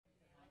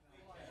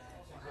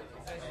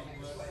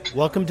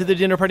Welcome to the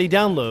Dinner Party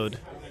Download.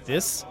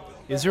 This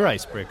is your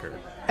icebreaker.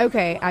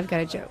 Okay, I've got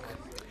a joke.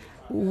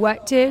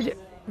 What did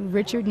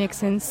Richard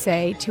Nixon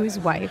say to his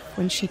wife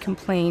when she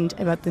complained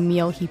about the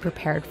meal he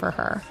prepared for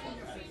her?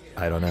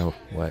 I don't know.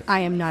 What? I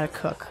am not a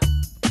cook.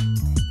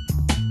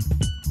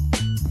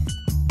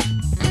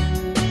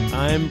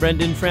 I'm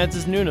Brendan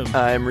Francis Noonan.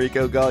 I'm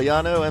Rico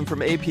Galliano, and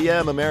from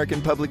APM,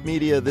 American Public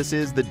Media, this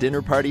is the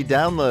Dinner Party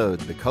Download,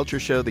 the culture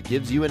show that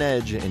gives you an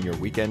edge in your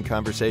weekend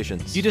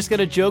conversations. You just got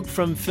a joke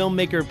from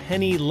filmmaker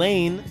Penny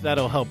Lane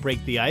that'll help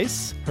break the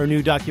ice. Her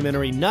new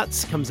documentary,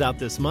 Nuts, comes out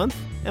this month.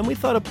 And we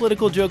thought a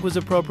political joke was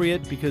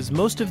appropriate because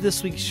most of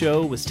this week's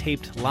show was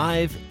taped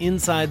live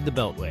inside the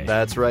Beltway.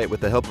 That's right.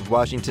 With the help of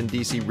Washington,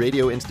 D.C.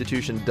 radio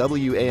institution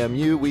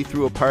WAMU, we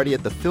threw a party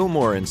at the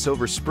Fillmore in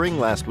Silver Spring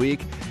last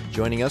week.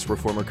 Joining us were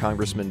former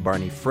Congressman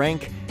Barney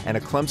Frank, Anna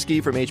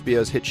Chlumsky from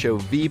HBO's hit show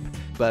VEEP,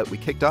 but we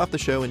kicked off the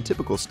show in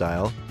typical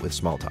style with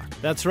small talk.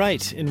 That's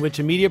right, in which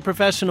a media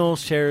professional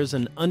shares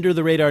an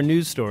under-the-radar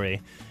news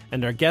story.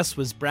 And our guest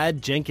was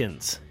Brad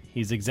Jenkins.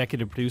 He's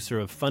executive producer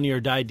of Funny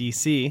or Die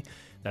DC.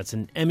 That's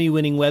an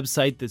Emmy-winning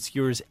website that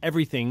skewers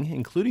everything,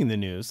 including the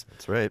news.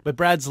 That's right. But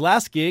Brad's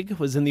last gig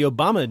was in the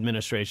Obama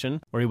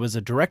administration, where he was a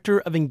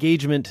director of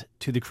engagement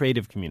to the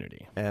creative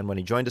community. And when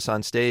he joined us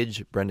on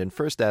stage, Brendan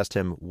first asked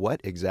him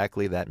what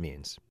exactly that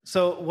means.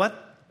 So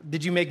what,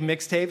 did you make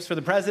mixtapes for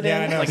the president?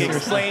 Yeah, I know. Like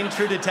Explain,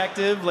 True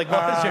Detective? Like,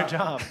 what was your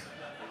job?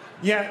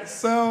 Yeah,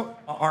 so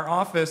our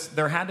office,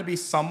 there had to be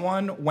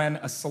someone when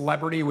a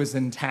celebrity was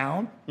in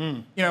town.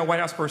 You know,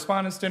 White House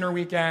Correspondents' Dinner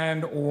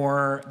weekend,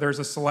 or there's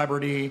a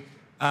celebrity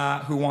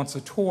who wants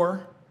a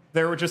tour.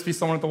 There would just be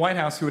someone at the White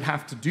House who would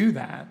have to do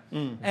that.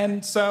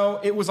 And so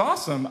it was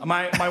awesome.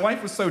 My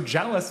wife was so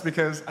jealous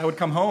because I would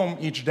come home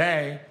each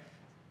day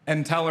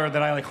and tell her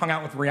that I hung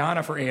out with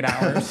Rihanna for 8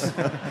 hours.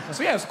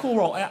 So yeah, it was a cool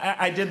role.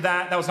 I did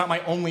that. That was not my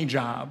only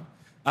job.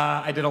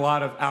 I did a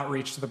lot of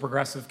outreach to the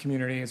progressive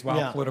community as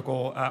well,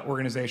 political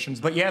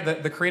organizations. But yeah,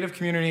 the creative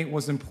community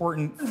was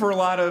important for a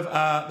lot of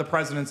the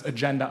president's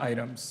agenda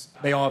items.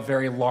 They all have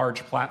very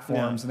large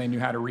platforms, and they knew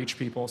how to reach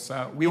people.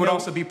 So we would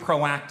also be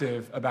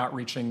proactive about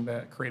reaching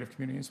the creative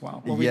community as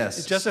well. Yes.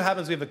 It just so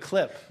happens we have a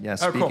clip. Yeah,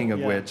 speaking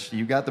of which,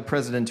 you got the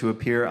president to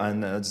appear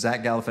on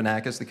Zach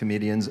Galifianakis, the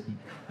comedian's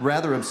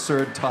rather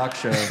absurd talk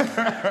show,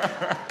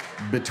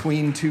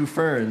 Between Two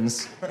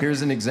Ferns.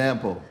 Here's an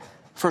example.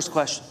 First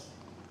question.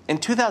 In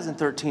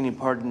 2013, you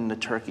pardoned a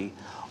turkey.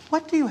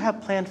 What do you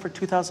have planned for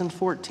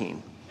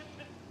 2014?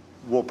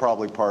 We'll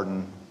probably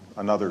pardon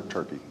another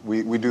turkey.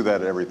 We do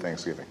that every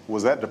Thanksgiving.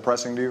 Was that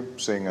depressing to you,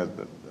 seeing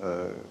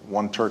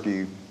one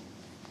turkey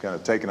kind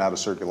of taken out of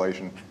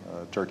circulation,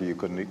 a turkey you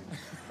couldn't eat?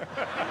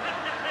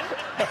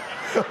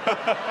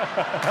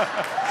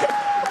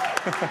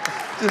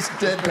 Just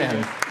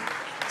deadpan.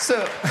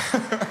 So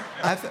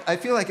I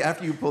feel like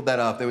after you pulled that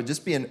off, there would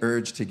just be an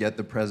urge to get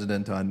the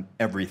president on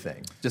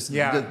everything. Just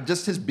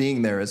his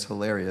being there is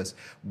hilarious.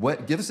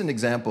 Give us an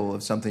example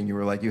of something you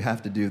were like, you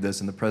have to do this,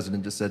 and the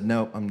president just said,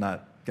 no, I'm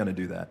not going to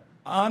do that.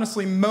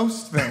 Honestly,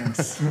 most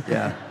things.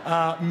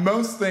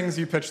 Most things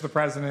you pitch the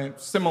president,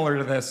 similar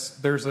to this,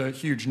 there's a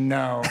huge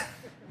no.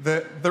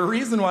 The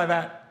reason why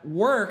that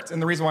worked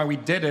and the reason why we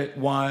did it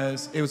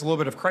was a little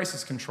bit of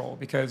crisis control,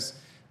 because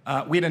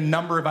we had a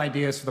number of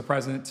ideas for the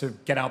president to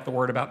get out the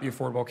word about the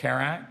Affordable Care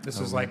Act. This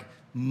was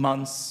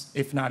months,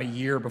 if not a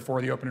year,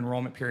 before the open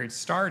enrollment period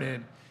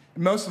started.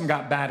 Most of them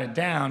got batted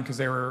down because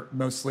they were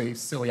mostly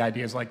silly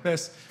ideas like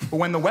this. But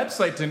when the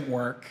website didn't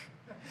work,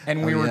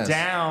 and we were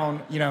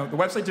down, the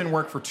website didn't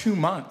work for 2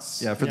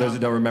 months. Yeah, for those who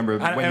don't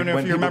remember. I don't know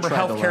if you remember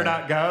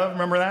healthcare.gov.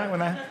 Remember that? When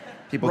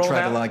that people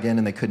tried to log in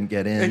and they couldn't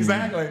get in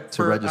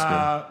to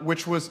register.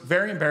 Which was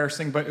very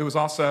embarrassing, but it was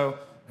also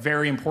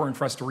very important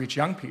for us to reach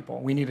young people.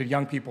 We needed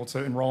young people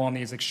to enroll on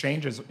these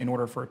exchanges in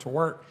order for it to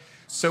work.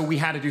 So we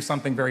had to do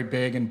something very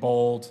big and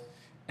bold.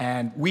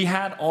 And we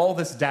had all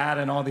this data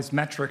and all these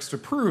metrics to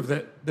prove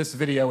that this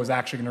video was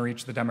actually going to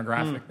reach the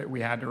demographic that we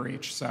had to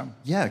reach. So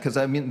yeah, because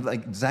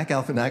Zach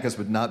Galifianakis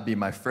would not be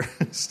my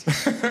first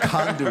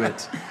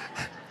conduit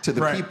to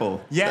the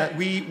people. Yeah,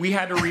 we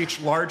had to reach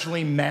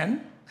largely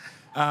men.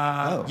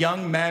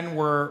 Young men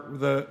were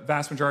the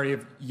vast majority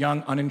of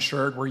young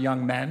uninsured were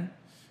young men.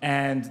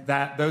 And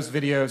those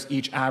videos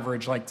each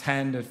average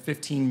 10 to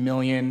 15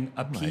 million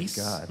a piece.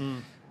 Oh my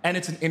God. And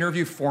it's an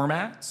interview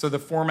format, so the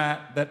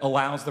format that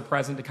allows the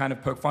president to kind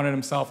of poke fun at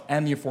himself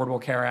and the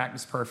Affordable Care Act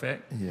is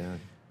perfect. Yeah.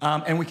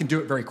 And we can do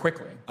it very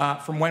quickly.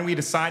 From when we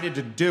decided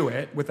to do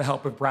it with the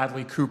help of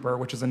Bradley Cooper,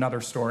 which is another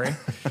story,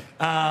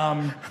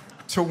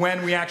 to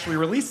when we actually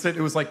released it,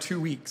 it was 2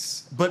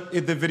 weeks. But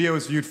the video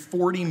was viewed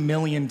 40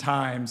 million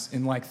times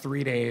in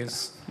 3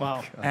 days.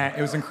 Wow.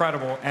 It was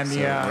incredible. And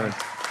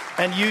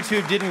and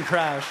YouTube didn't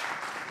crash.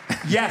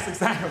 Yes,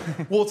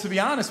 exactly. Well, to be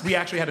honest, we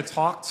actually had to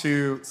talk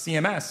to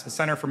CMS, the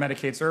Center for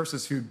Medicaid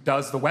Services, who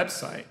does the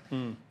website.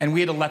 And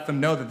we had to let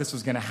them know that this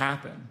was going to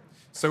happen.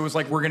 So it was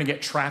we're going to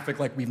get traffic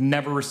like we've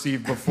never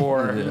received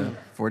before.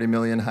 40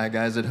 million high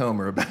guys at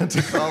home are about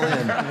to call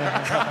in.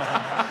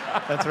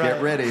 That's right.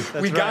 Get ready.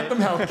 We got them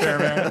health care,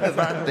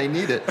 man. They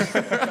need it.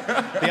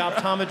 The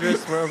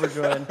optometrists were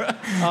overjoyed.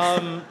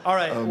 All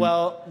right,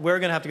 well, we're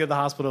going to have to go to the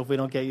hospital if we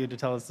don't get you to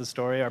tell us the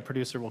story. Our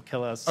producer will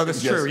kill us. Oh,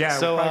 that's true, yeah.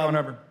 So, we're probably going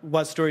over.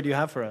 what story do you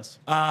have for us?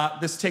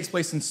 This takes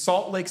place in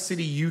Salt Lake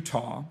City,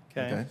 Utah.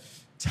 Okay.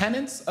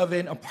 Tenants of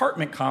an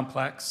apartment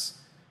complex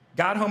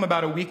got home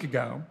about a week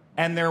ago,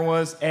 and there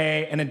was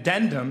an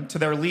addendum to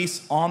their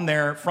lease on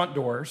their front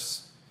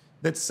doors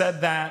that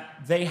said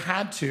that they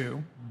had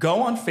to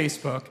go on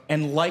Facebook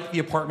and like the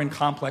apartment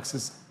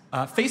complex's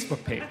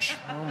Facebook page.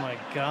 Oh, my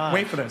God.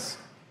 Wait for this.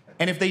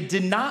 And if they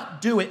did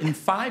not do it in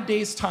 5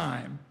 days'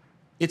 time,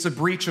 it's a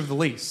breach of the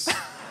lease.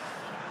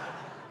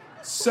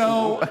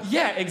 So,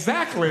 yeah,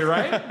 exactly,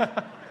 right?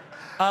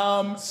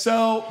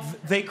 So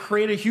they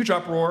created a huge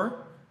uproar.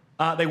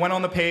 They went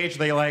on the page,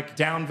 they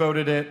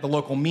downvoted it, the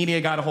local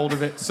media got a hold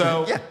of it.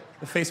 So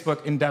the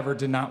Facebook endeavor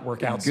did not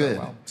work out so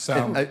well.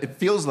 So it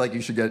feels like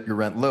you should get your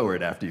rent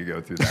lowered after you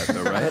go through that,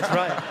 though, right? That's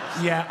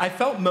right. Yeah, I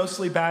felt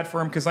mostly bad for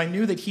him because I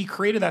knew that he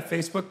created that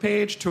Facebook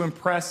page to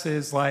impress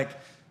his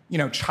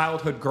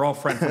childhood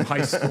girlfriend from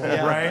high school,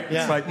 right?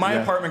 Yeah. It's like, my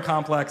apartment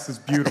complex is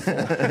beautiful.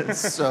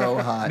 It's so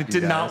hot. It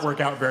did not work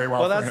out very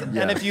well for him.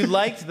 And if you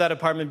liked that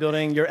apartment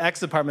building, your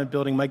ex-apartment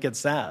building might get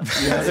sad.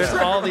 There's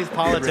all these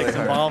politics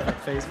involved with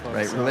Facebook.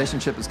 Right,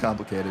 relationship is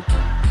complicated.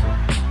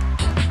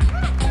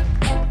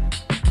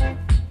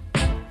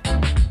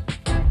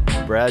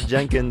 Brad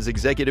Jenkins,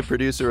 executive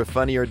producer of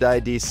Funny or Die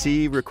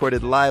DC,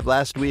 recorded live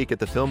last week at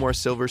the Fillmore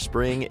Silver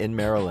Spring in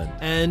Maryland.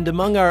 And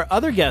among our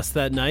other guests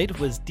that night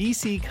was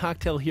DC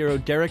cocktail hero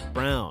Derek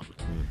Brown.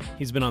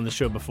 He's been on the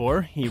show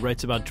before. He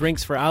writes about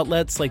drinks for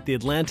outlets like The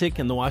Atlantic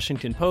and The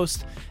Washington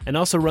Post, and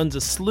also runs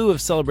a slew of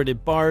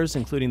celebrated bars,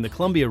 including the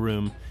Columbia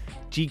Room.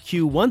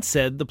 GQ once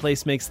said the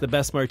place makes the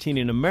best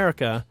martini in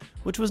America,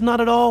 which was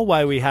not at all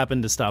why we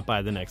happened to stop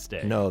by the next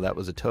day. No, that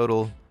was a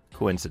total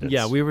coincidence.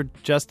 Yeah, we were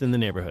just in the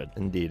neighborhood.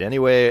 Indeed.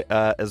 Anyway,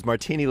 as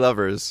martini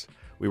lovers,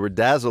 we were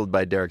dazzled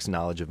by Derek's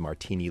knowledge of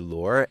martini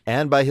lore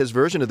and by his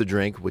version of the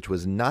drink, which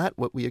was not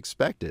what we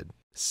expected.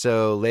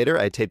 So later,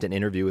 I taped an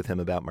interview with him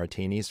about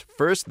martinis.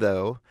 First,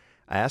 though,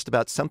 I asked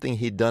about something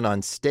he'd done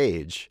on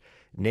stage,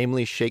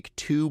 namely shake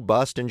 2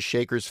 Boston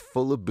shakers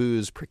full of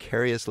booze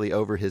precariously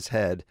over his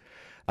head.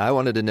 I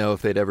wanted to know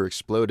if they'd ever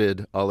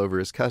exploded all over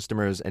his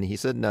customers, and he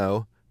said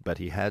no, but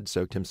he had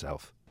soaked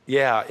himself.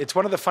 Yeah, it's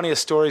one of the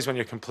funniest stories when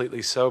you're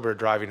completely sober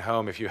driving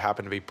home if you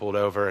happen to be pulled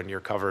over and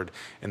you're covered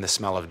in the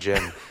smell of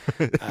gin.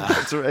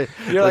 That's right.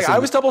 You're like, I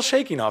was double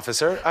shaking,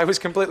 officer. I was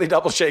completely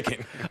double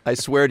shaking. I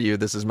swear to you,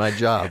 this is my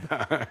job.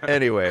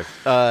 Anyway,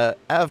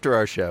 after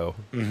our show,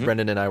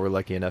 Brendan and I were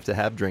lucky enough to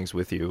have drinks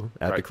with you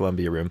at the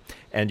Columbia Room,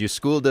 and you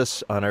schooled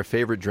us on our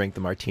favorite drink,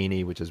 the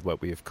martini, which is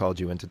what we have called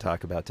you in to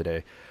talk about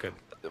today. Good.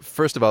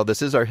 First of all,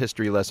 this is our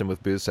history lesson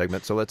with booze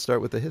segment, so let's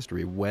start with the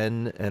history.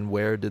 When and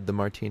where did the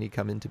martini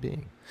come into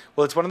being?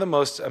 Well, it's one of the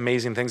most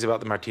amazing things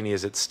about the martini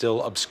is it's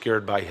still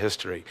obscured by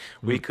history.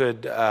 We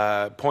could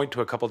point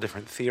to a couple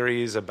different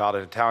theories about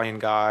an Italian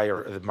guy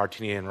or the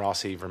martini and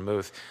Rossi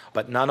vermouth,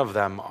 but none of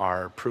them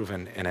are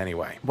proven in any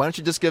way. Why don't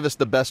you just give us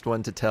the best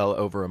one to tell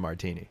over a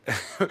martini?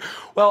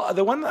 Well,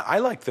 the one that I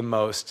like the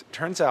most,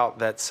 turns out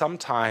that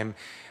sometime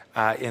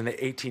in the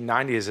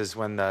 1890s is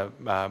when the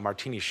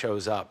martini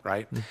shows up,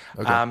 right?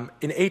 Okay.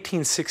 In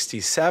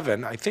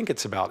 1867, I think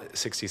it's about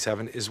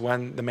 67, is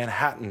when the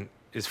Manhattan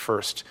is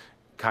first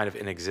kind of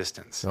in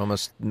existence.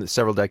 Almost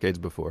several decades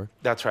before.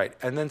 That's right.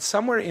 And then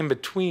somewhere in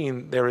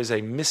between, there is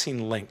a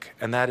missing link,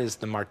 and that is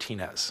the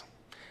Martinez.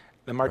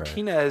 The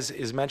Martinez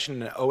is mentioned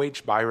in an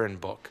O.H. Byron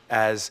book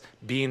as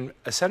being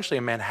essentially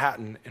a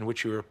Manhattan in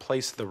which you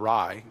replace the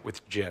rye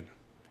with gin.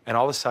 And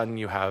all of a sudden,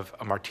 you have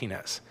a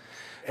Martinez.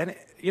 And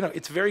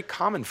it's very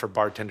common for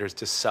bartenders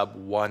to sub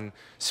one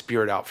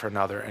spirit out for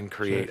another and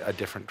create a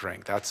different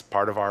drink. That's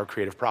part of our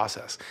creative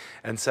process.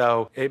 And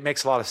so it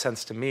makes a lot of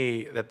sense to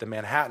me that the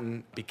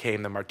Manhattan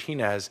became the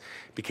Martinez,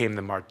 became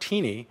the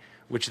martini,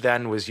 which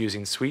then was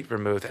using sweet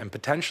vermouth and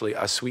potentially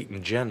a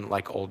sweetened gin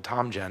like Old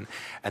Tom Gin,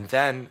 and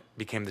then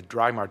became the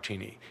dry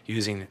martini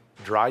using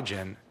dry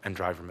gin and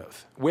dry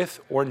vermouth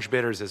with orange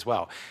bitters as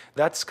well.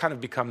 That's kind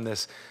of become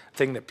this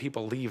thing that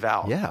people leave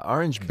out. Yeah,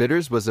 orange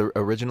bitters was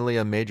originally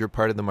a major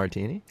part of the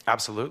martini?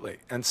 Absolutely.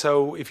 And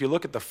so if you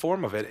look at the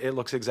form of it, it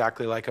looks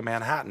exactly like a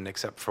Manhattan,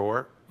 except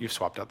for you've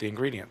swapped out the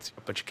ingredients.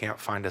 But you can't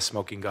find a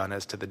smoking gun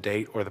as to the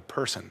date or the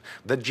person,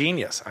 the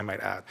genius, I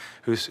might add,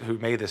 who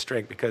made this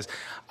drink. Because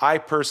I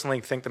personally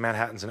think the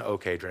Manhattan's an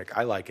okay drink.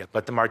 I like it.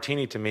 But the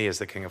martini, to me, is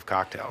the king of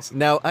cocktails.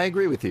 Now, I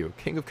agree with you.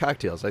 King of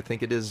cocktails. I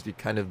think it is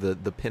kind of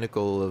the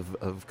pinnacle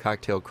of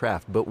cocktail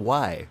craft. But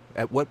why?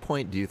 At what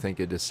point do you think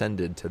it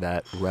ascended to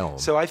that realm?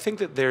 So I think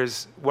that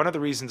there's one of the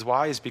reasons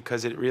why is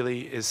because it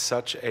really is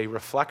such a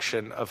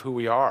reflection of who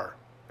we are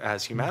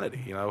as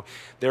humanity.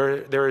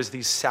 There is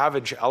these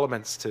savage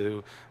elements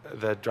to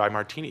the dry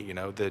martini.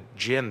 The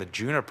gin, the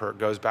juniper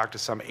goes back to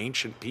some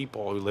ancient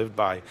people who lived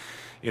by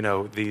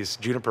these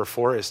juniper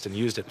forests and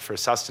used it for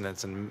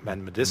sustenance and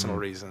medicinal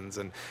reasons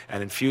and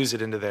infused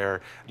it into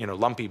their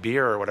lumpy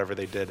beer or whatever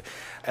they did.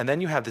 And then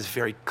you have this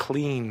very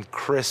clean,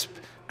 crisp,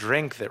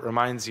 drink that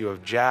reminds you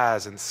of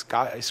jazz and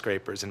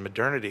skyscrapers and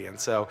modernity. And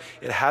so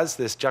it has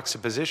this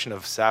juxtaposition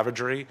of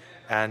savagery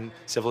and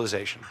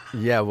civilization.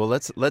 Yeah, well,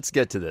 let's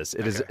get to this.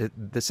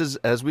 This is,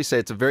 as we say,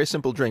 it's a very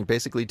simple drink,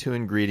 basically 2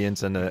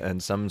 ingredients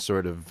and some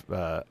sort of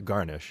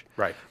garnish.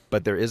 Right.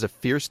 But there is a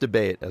fierce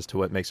debate as to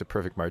what makes a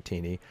perfect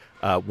martini.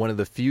 One of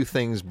the few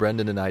things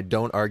Brendan and I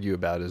don't argue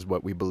about is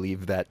what we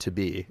believe that to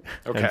be.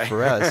 Okay. And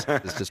for us,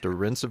 it's just a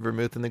rinse of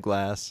vermouth in the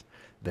glass,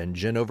 then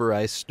gin over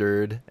ice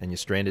stirred, and you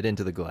strain it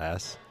into the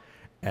glass,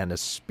 and a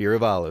spear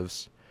of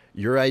olives.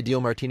 Your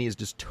ideal martini is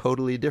just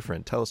totally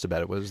different. Tell us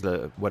about it. What is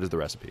the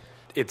recipe?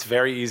 It's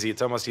very easy.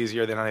 It's almost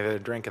easier than any other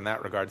drink in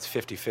that regard. It's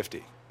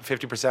 50-50.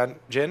 50%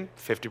 gin,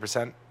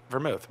 50%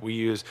 vermouth. We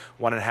use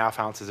 1.5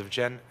 ounces of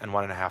gin and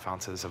 1.5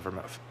 ounces of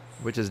vermouth.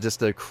 Which is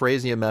just a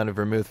crazy amount of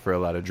vermouth for a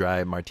lot of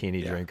dry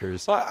martini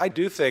drinkers. Well, I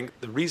do think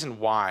the reason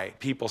why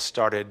people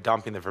started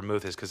dumping the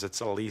vermouth is because it's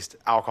the least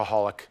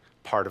alcoholic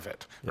part of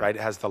it, right? It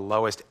has the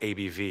lowest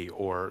ABV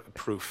or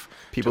proof.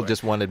 People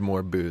just wanted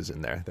more booze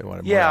in there. They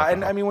wanted more Yeah, alcohol.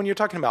 and I mean, when you're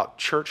talking about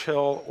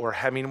Churchill or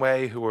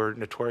Hemingway, who were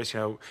notorious,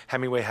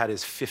 Hemingway had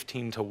his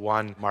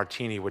 15-1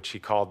 martini, which he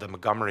called the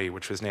Montgomery,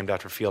 which was named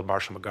after Field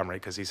Marshal Montgomery,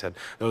 because he said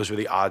those were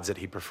the odds that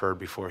he preferred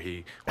before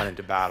he went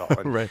into battle.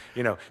 And, right.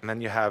 And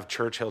then you have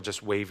Churchill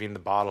just waving the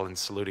bottle and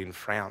saluting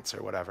France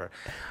or whatever.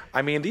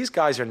 I mean, these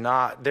guys are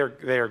not,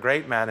 they are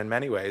great men in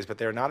many ways, but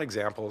they're not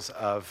examples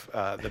of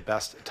the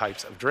best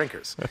types of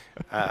drinkers.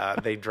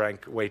 They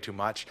drank way too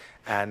much,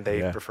 and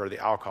they prefer the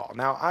alcohol.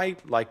 Now, I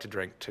like to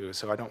drink too,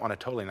 so I don't want to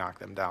totally knock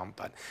them down.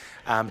 But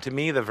to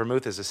me, the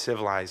vermouth is a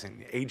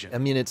civilizing agent. I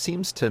mean, it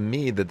seems to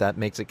me that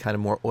makes it kind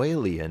of more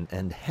oily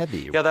and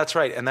heavy. Yeah, that's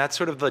right. And that's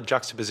sort of the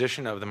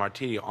juxtaposition of the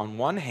martini. On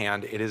one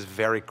hand, it is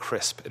very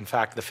crisp. In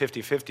fact, the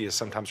 50-50 is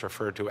sometimes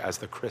referred to as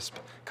the crisp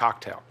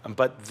cocktail.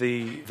 But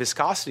the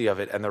viscosity of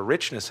it and the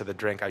richness of the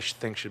drink, I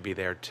think, should be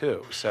there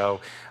too. So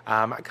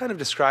I kind of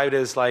describe it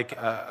as like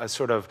a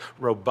sort of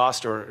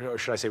robust, or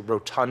should I say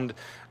rotund,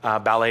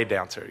 ballet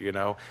dancer,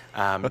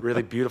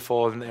 really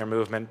beautiful in their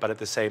movement, but at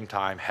the same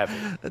time heavy.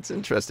 That's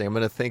interesting. I'm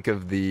going to think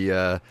of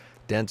the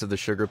Dance of the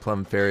Sugar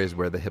Plum Fairies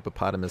where the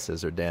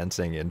hippopotamuses are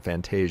dancing in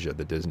Fantasia,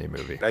 the Disney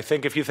movie. I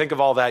think if you think of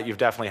all that, you've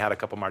definitely had a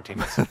couple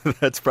martinis.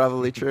 That's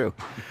probably true.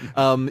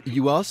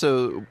 You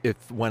also,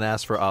 if one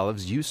asks for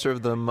olives, you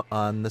serve them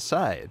on the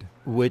side,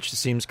 which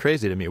seems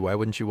crazy to me. Why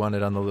wouldn't you want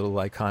it on the little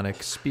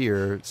iconic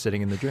spear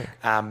sitting in the drink?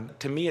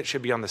 To me, it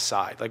should be on the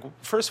side. Like,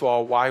 first of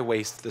all, why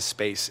waste the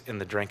space in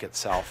the drink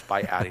itself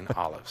by adding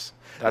olives?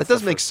 That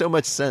does make so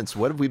much sense.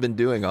 What have we been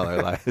doing all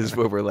our lives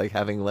where we're like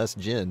having less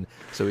gin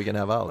so we can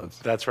have olives?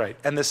 That's right.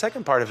 And the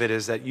second part of it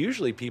is that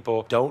usually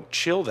people don't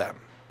chill them.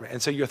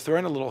 And so you're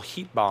throwing a little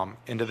heat bomb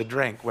into the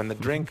drink when the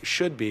drink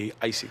should be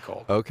icy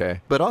cold.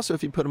 Okay. But also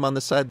if you put them on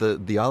the side,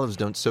 the olives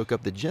don't soak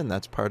up the gin.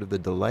 That's part of the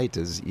delight,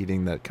 is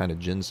eating that kind of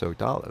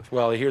gin-soaked olive.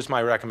 Well, here's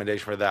my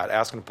recommendation for that.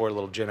 Ask them to pour a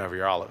little gin over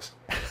your olives.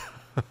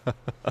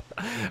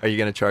 Are you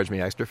going to charge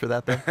me extra for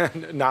that,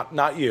 then?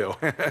 Not you.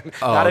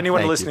 Not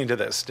anyone listening to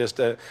this.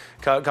 Just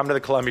come to the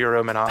Columbia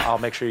Room, and I'll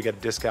make sure you get a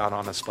discount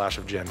on a splash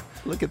of gin.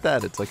 Look at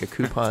that. It's like a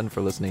coupon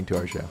for listening to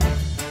our show.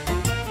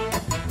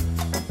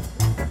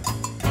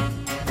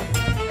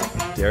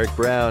 Derek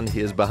Brown,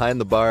 he is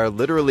behind the bar,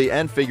 literally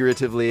and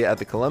figuratively, at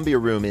the Columbia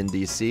Room in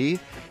D.C.,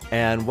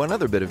 and one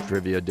other bit of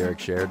trivia Derek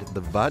shared, the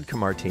vodka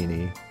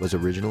martini was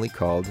originally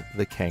called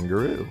the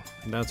Kangaroo.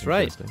 That's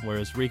right,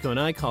 whereas Rico and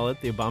I call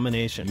it the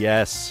Abomination.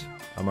 Yes,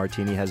 a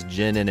martini has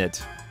gin in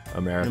it,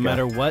 America. No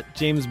matter what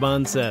James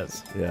Bond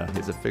says. Yeah,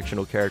 he's a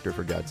fictional character,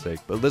 for God's sake.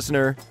 But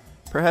listener,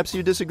 perhaps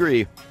you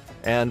disagree,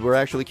 and we're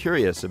actually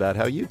curious about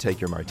how you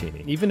take your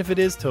martini. Even if it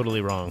is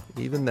totally wrong.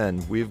 Even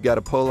then, we've got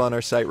a poll on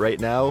our site right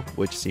now,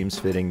 which seems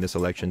fitting this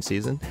election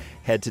season.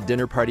 Head to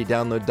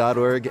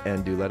dinnerpartydownload.org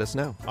and do let us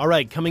know. All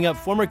right, coming up,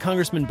 former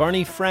Congressman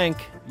Barney Frank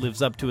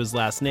lives up to his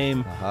last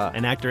name.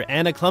 And actor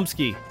Anna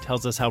Chlumsky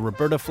tells us how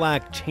Roberta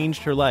Flack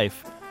changed her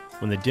life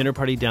when the Dinner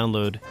Party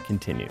Download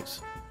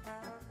continues.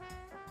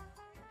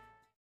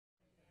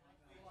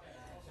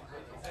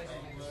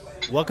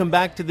 Welcome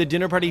back to the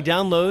Dinner Party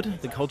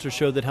Download, the culture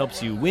show that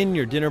helps you win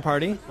your dinner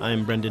party.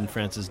 I'm Brendan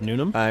Francis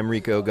Newnham. I'm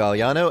Rico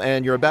Galliano,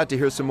 and you're about to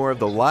hear some more of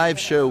the live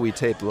show we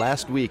taped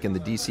last week in the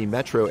D.C.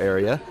 metro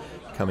area.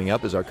 Coming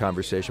up is our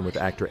conversation with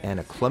actor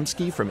Anna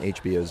Chlumsky from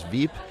HBO's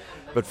VEEP.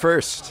 But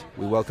first,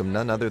 we welcome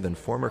none other than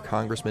former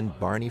Congressman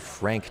Barney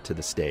Frank to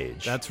the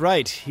stage. That's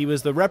right. He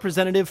was the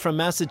representative from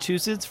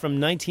Massachusetts from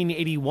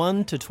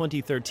 1981 to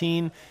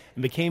 2013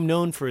 and became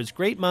known for his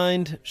great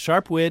mind,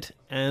 sharp wit,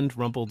 and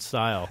rumpled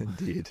style.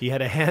 Indeed. He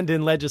had a hand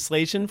in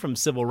legislation from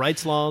civil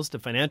rights laws to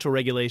financial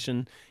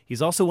regulation.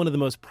 He's also one of the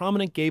most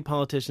prominent gay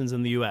politicians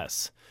in the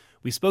U.S.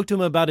 We spoke to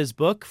him about his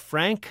book,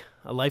 Frank,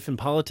 A Life in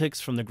Politics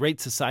from the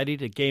Great Society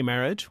to Gay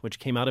Marriage, which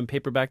came out in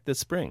paperback this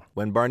spring.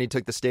 When Barney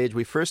took the stage,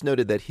 we first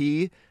noted that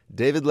he,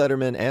 David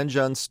Letterman, and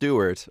Jon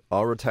Stewart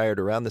all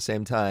retired around the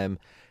same time,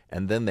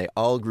 and then they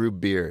all grew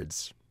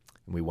beards.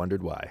 And we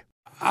wondered why.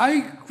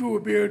 I grew a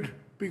beard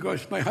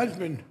because my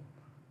husband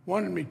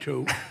wanted me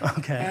to.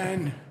 Okay.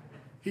 And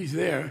He's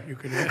there. You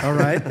can ask. All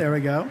right, there we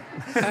go.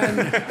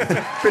 And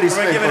Pretty we're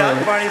gonna give it up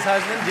to straightforward. Barney's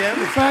husband, Jim.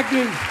 the fact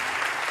is,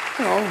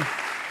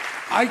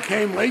 I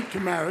came late to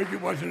marriage.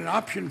 It wasn't an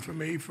option for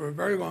me for a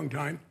very long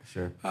time.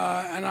 Sure.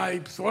 And I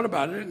thought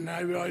about it, and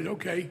I realized,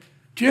 okay,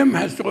 Jim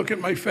has to look at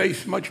my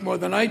face much more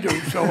than I do.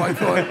 So I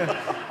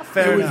thought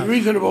it was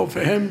reasonable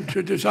for him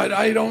to decide.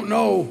 I don't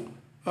know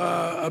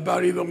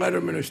about either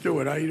Letterman or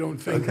Stewart. I don't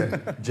think.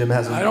 Okay. Jim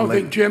hasn't. I don't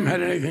think Jim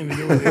had anything to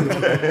do with it.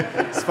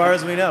 As far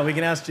as we know, we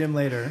can ask Jim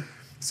later.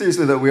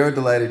 Seriously, though, we are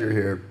delighted you're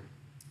here.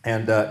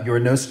 And you are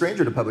no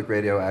stranger to public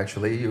radio,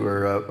 actually. You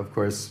are, of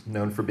course,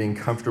 known for being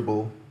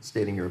comfortable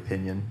stating your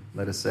opinion,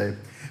 let us say.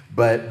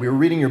 But we were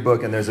reading your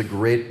book, and there's a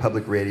great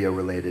public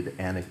radio-related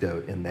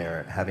anecdote in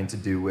there having to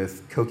do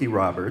with Cokie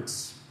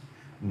Roberts,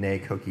 nay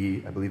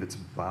Cokie, I believe it's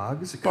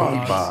Boggs?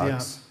 Cokie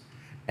Boggs.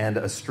 Yeah. And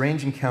a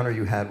strange encounter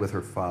you had with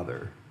her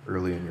father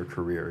early in your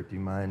career. Do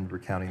you mind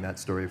recounting that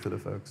story for the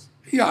folks?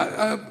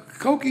 Yeah,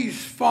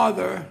 Cokie's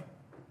father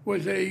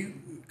was a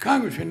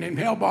congressman named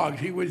Hale Boggs.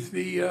 He was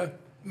the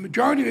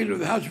majority leader of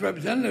the House of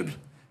Representatives.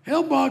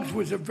 Hale Boggs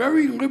was a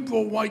very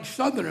liberal white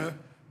Southerner,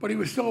 but he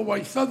was still a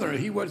white Southerner.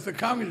 He was the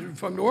congressman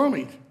from New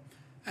Orleans.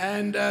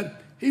 And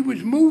he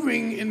was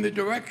moving in the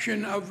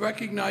direction of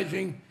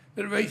recognizing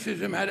that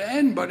racism had to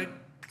end, but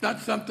it's not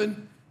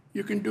something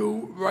you can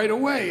do right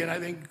away. And I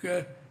think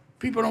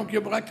people don't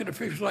give elected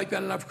officials like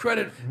that enough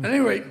credit. Mm-hmm. At any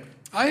rate,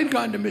 I had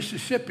gone to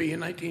Mississippi in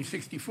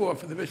 1964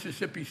 for the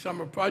Mississippi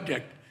Summer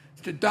Project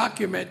to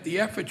document the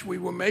efforts we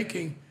were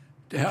making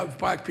to have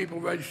black people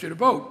register to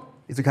vote.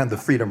 These are kind of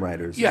the freedom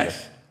riders.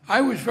 Yes.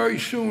 I was very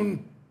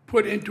soon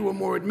put into a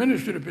more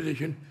administrative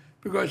position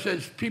because,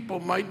 as people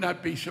might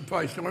not be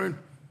surprised to learn,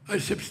 a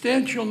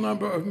substantial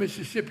number of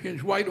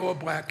Mississippians, white or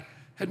black,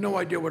 had no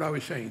idea what I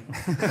was saying.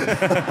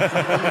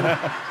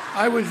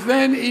 I was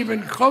then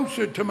even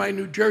closer to my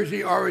New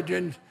Jersey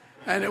origins,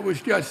 and it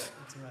was just,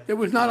 there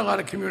was not a lot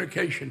of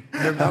communication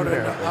out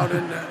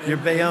in your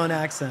Bayonne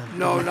accent.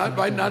 No, not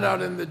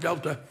out in the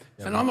Delta.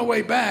 Yeah. And on the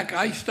way back,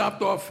 I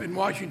stopped off in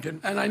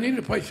Washington, and I needed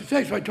a place to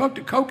stay. So I talked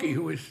to Cokie,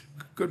 who was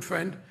a good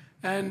friend,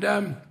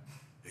 and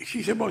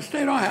she said, well,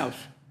 stay at our house.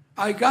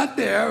 I got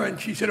there,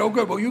 and she said, oh,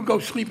 good, well, you go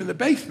sleep in the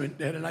basement.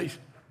 They had a nice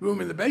room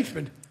in the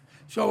basement.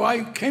 So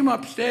I came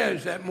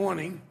upstairs that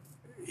morning.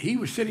 He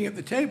was sitting at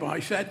the table.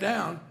 I sat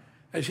down.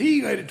 As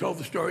he later told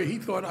the story, he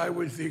thought I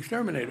was the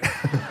exterminator.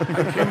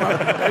 I came up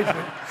in the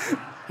basement.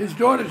 His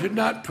daughters had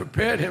not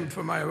prepared him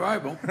for my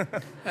arrival.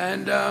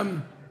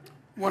 And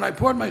when I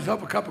poured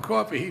myself a cup of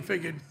coffee, he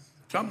figured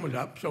something was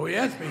up, so he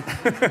asked me.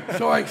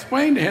 So I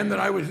explained to him that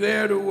I was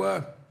there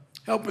to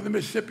help with the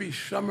Mississippi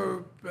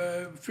Summer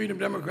Freedom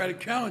Democratic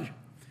Challenge.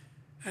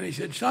 And he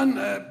said, son,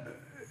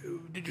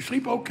 did you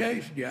sleep okay? I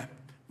said, yeah.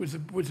 Was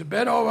the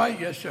bed all right?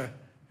 Yes, sir.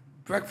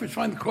 Breakfast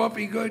fine? The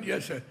coffee good?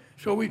 Yes, sir.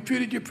 So we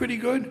treated you pretty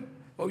good?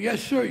 Oh,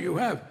 yes, sir, you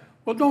have.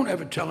 Well, don't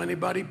ever tell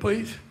anybody,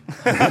 please.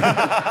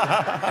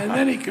 And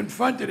then he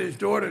confronted his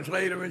daughters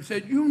later and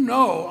said, you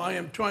know I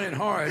am trying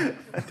hard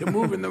to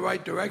move in the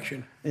right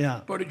direction.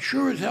 Yeah. But it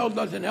sure as hell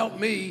doesn't help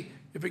me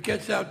if it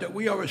gets out that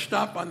we are a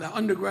stop on the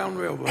Underground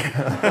Railroad.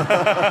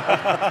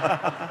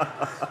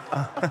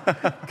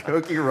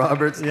 Cokie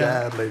Roberts'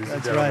 dad, ladies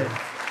and gentlemen. That's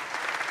right.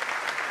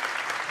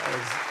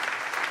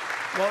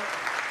 Well,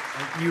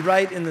 you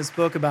write in this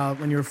book about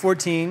when you were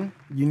 14,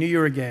 you knew you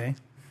were gay.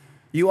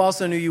 You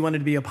also knew you wanted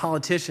to be a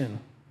politician.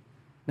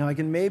 Now, I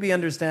can maybe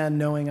understand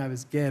knowing I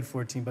was gay at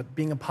 14, but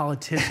being a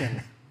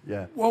politician.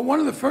 Yeah. Well, one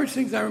of the first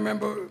things I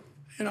remember,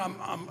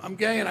 I'm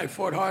gay and I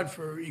fought hard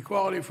for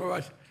equality for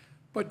us,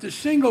 but the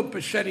single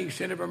besetting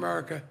sin of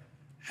America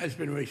has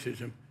been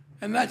racism.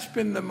 And that's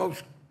been the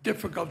most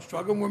difficult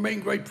struggle. We're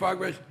making great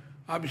progress.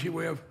 Obviously,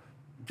 we have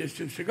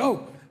distance to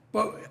go.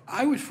 But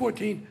I was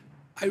 14.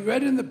 I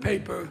read in the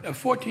paper a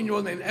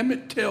 14-year-old named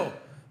Emmett Till,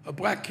 a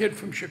black kid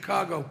from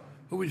Chicago,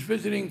 who was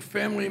visiting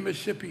family in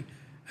Mississippi,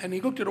 and he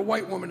looked at a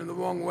white woman in the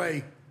wrong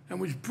way and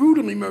was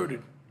brutally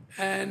murdered.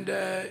 And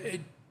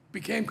it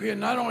became clear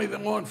not only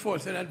that law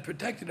enforcement had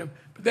protected him,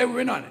 but they were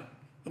in on it,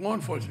 the law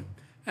enforcement.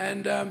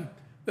 And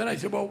then I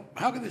said, well,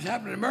 how could this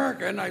happen in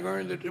America? And I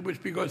learned that it was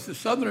because the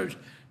Southerners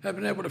have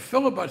been able to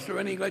filibuster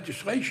any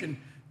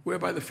legislation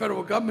whereby the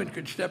federal government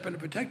could step in to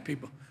protect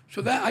people.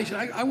 So that I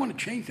said, I want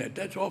to change that.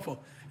 That's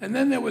awful. And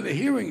then there were the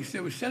hearings.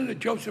 There was Senator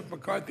Joseph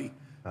McCarthy,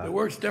 the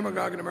worst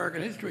demagogue in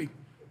American history,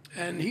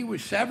 and he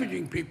was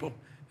savaging people.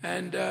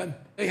 And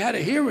they had a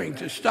hearing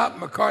to stop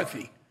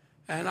McCarthy.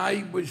 And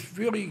I was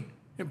really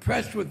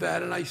impressed with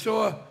that. And I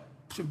saw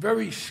some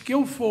very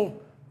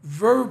skillful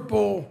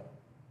verbal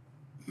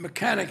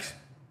mechanics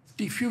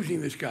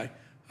defusing this guy.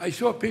 I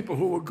saw people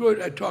who were good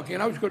at talking,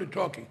 and I was good at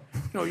talking.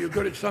 No, you're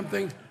good at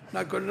something,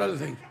 not good at other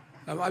things.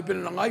 I've been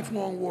in a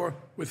lifelong war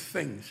with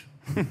things.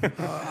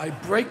 I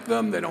break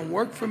them. They don't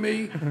work for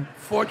me.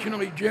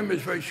 Fortunately, Jim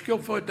is very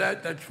skillful at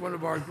that. That's one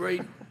of our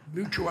great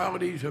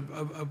mutualities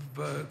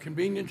of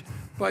convenience.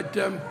 But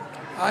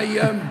I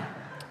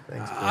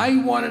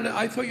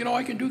thought,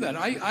 I can do that.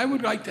 I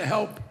would like to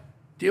help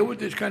deal with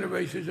this kind of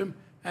racism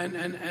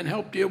and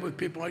help deal with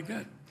people like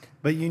that.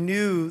 but you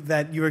knew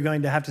that you were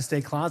going to have to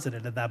stay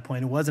closeted at that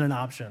point. It wasn't an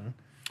option.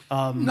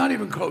 Not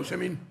even close. I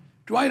mean,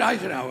 Dwight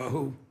Eisenhower,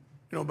 who,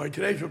 by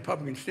today's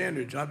Republican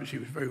standards, obviously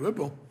was very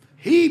liberal,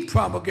 he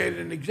promulgated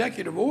an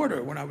executive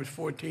order when I was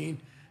 14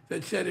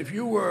 that said if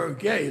you were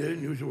gay, they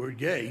didn't use the word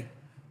gay.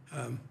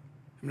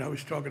 I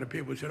was talking to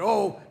people who said,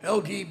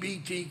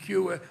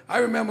 LGBTQ. I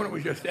remember when it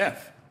was just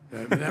F.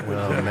 That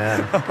was,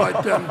 man.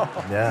 But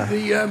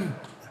yeah.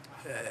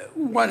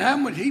 What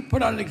happened was he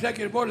put out an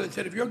executive order that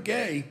said if you're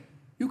gay,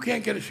 you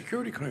can't get a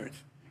security clearance.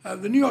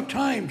 The New York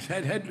Times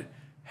had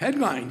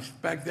headlines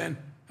back then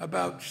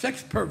about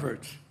sex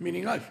perverts,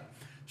 meaning us.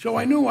 So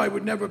I knew I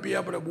would never be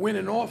able to win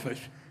an office.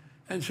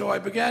 And so I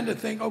began to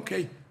think,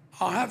 okay,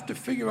 I'll have to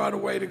figure out a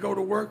way to go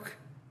to work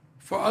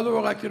for other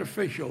elected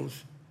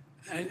officials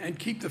and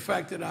keep the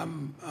fact that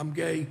I'm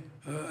gay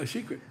a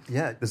secret.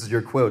 Yeah, this is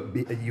your quote.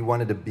 You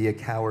wanted to be a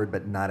coward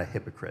but not a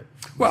hypocrite.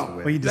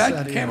 Well,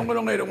 that came a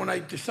little later when I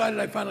decided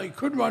I finally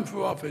could run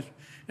for office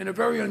in a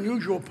very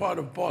unusual part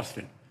of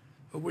Boston,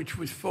 which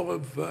was full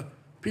of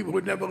people who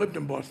had never lived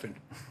in Boston.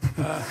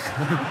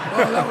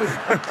 That was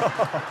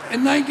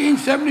in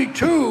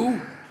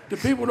 1972. The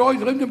people who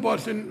always lived in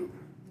Boston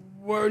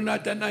were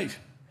not that nice.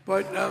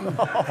 But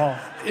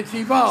it's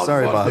evolved.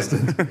 Sorry,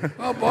 Boston.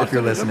 Well, Boston if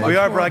you're listening. We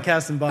are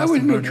broadcasting Boston. That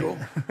was neutral,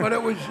 but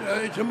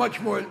it's a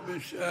much more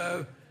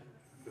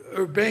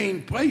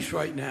urbane place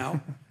right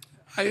now.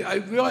 I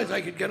realized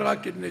I could get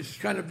elected in this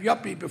kind of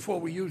yuppie, before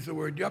we used the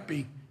word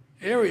yuppie,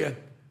 area,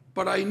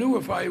 but I knew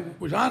if I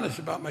was honest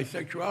about my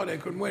sexuality, I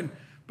couldn't win.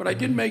 But I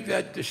did make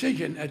that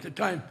decision at the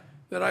time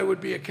that I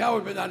would be a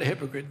coward but not a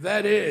hypocrite.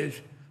 That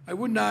is, I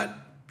would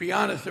not be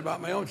honest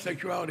about my own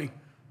sexuality,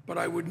 but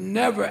I would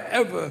never,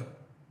 ever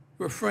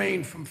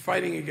refrain from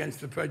fighting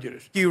against the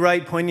prejudice. You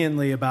write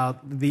poignantly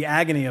about the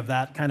agony of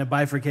that kind of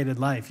bifurcated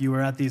life. You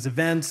were at these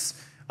events,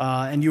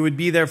 and you would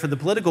be there for the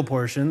political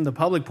portion, the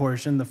public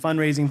portion, the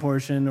fundraising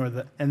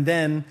portion, and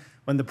then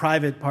when the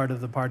private part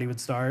of the party would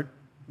start,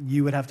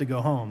 you would have to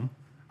go home.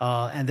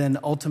 And then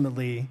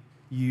ultimately,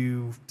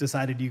 you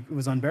decided it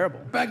was unbearable.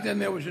 Back then,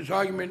 there was this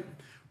argument,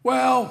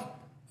 well,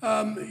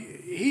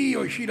 he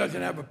or she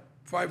doesn't have a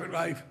private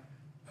life,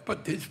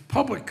 but his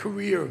public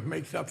career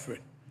makes up for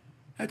it.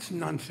 That's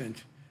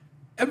nonsense.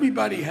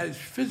 Everybody has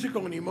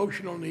physical and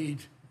emotional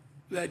needs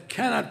that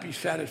cannot be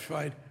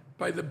satisfied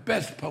by the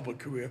best public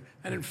career.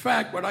 And in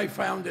fact, what I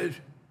found is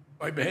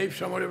I behaved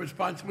somewhat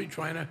irresponsibly,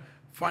 trying to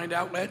find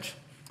outlets.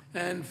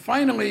 And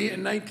finally,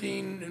 in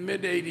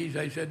mid-'80s,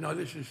 I said, no,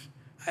 I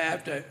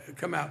have to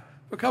come out.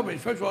 For a couple of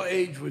reasons. First of all,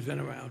 AIDS was then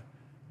around.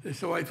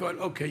 So I thought,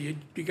 okay,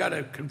 you got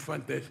to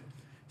confront this.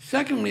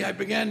 Secondly, I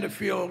began to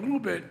feel a little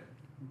bit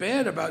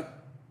bad about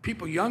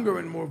people younger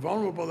and more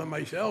vulnerable than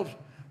myself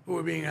who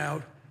were being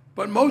out.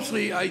 But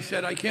mostly I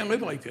said, I can't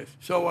live like this.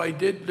 So I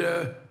did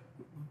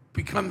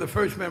become the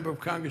first member of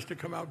Congress to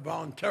come out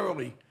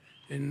voluntarily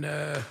in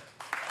 29,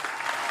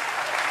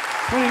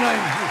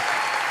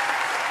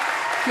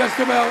 just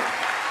about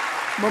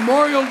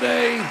Memorial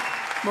Day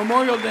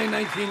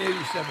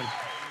 1987.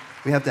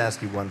 We have to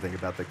ask you one thing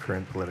about the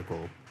current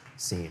political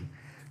scene.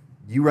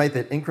 You write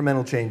that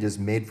incremental changes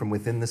made from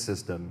within the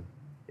system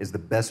is the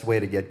best way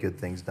to get good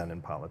things done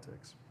in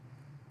politics.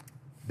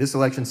 This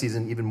election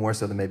season, even more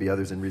so than maybe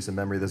others in recent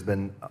memory, there's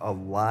been a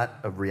lot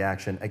of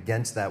reaction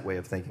against that way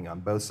of thinking on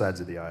both sides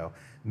of the aisle,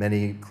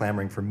 many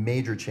clamoring for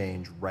major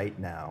change right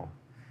now.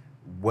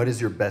 What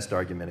is your best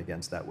argument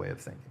against that way of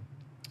thinking?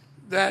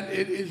 That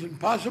it is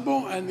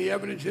impossible, and the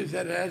evidence is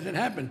that it hasn't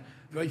happened.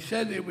 If I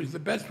said it was the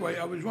best way,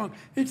 I was wrong.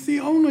 It's the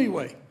only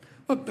way.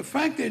 Look, the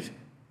fact is,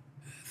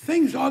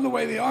 things are the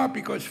way they are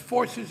because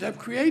forces have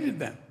created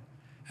them.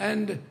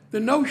 And the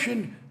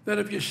notion that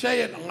if you say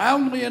it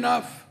loudly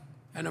enough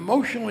and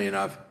emotionally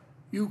enough,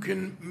 you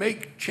can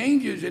make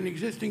changes in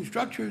existing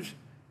structures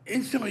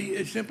instantly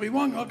is simply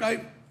wrong. Look,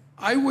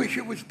 I wish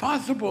it was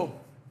possible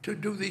to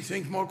do these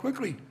things more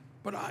quickly,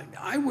 but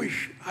I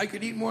wish I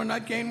could eat more and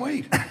not gain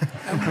weight.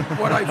 And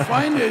what I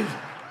find is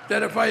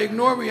that if I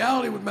ignore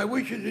reality with my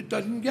wishes, it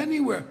doesn't get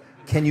anywhere.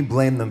 Can you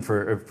blame them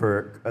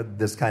for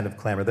this kind of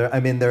clamor?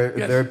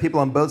 There are people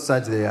on both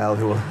sides of the aisle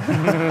who will...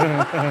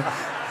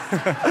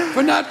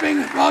 For not being...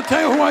 I'll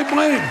tell you who I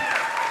blame.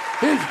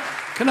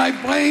 Can I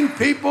blame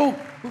people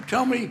who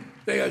tell me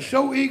they are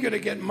so eager to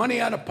get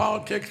money out of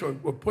politics or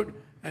put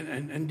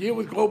and deal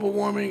with global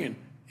warming and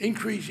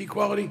increase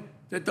equality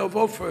that they'll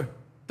vote for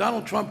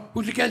Donald Trump,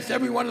 who's against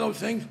every one of those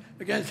things,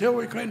 against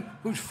Hillary Clinton,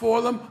 who's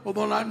for them,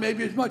 although not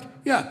maybe as much?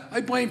 Yeah, I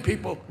blame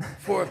people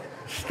for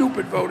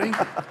stupid voting,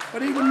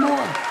 but even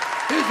more,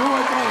 here's who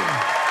I blame.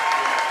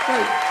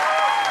 Wait,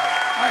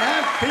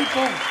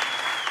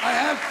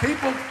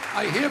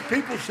 I hear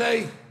people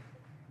say,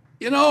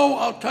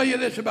 I'll tell you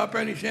this about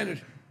Bernie Sanders.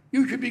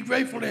 You should be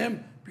grateful to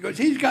him because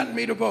he's gotten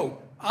me to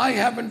vote. I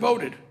haven't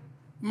voted.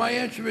 My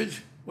answer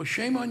is, well,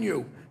 shame on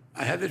you.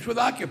 I had this with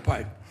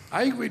Occupy.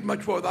 I agreed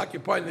much more with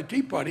Occupy than the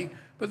Tea Party,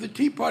 but the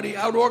Tea Party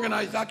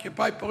out-organized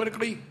Occupy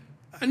politically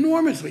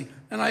enormously.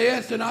 And I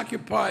asked an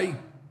occupier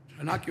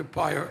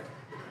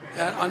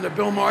on the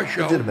Bill Maher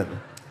show,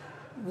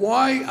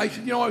 why, I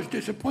said, I was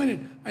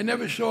disappointed. I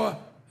never saw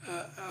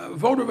a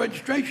voter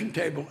registration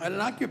table at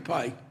an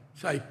Occupy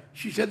site.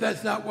 She said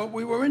that's not what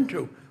we were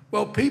into.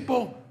 Well,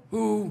 people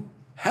who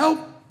help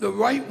the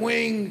right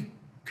wing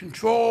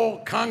control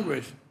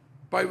Congress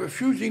by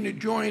refusing to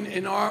join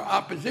in our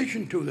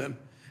opposition to them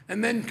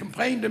and then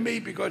complain to me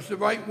because the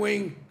right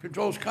wing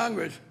controls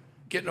Congress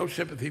get no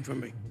sympathy from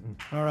me.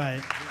 All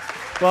right.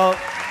 Well,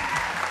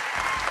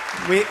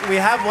 we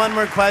have one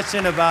more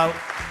question about,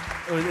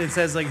 it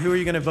says, like, who are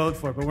you going to vote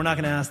for? But we're not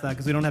going to ask that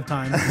because we don't have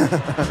time.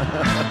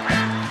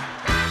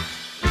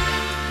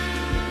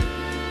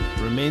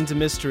 Remains a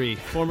mystery.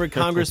 Former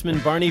Congressman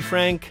Barney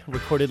Frank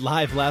recorded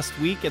live last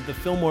week at the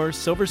Fillmore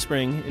Silver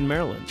Spring in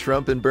Maryland.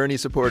 Trump and Bernie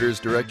supporters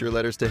direct your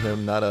letters to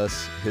him, not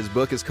us. His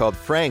book is called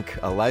Frank,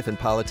 A Life in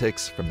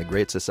Politics, From the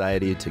Great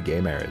Society to Gay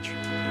Marriage.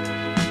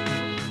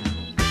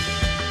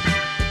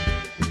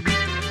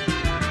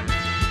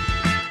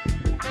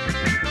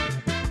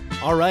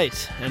 All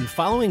right, and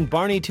following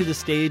Barney to the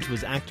stage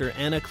was actor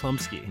Anna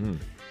Chlumsky.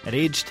 At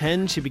age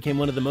 10, she became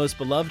one of the most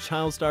beloved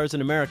child stars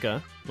in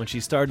America when she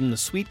starred in the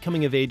sweet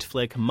coming-of-age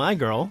flick My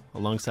Girl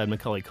alongside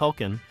Macaulay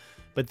Culkin.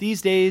 But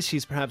these days,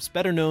 she's perhaps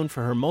better known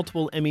for her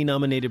multiple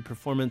Emmy-nominated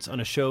performance on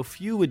a show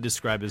few would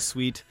describe as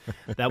sweet.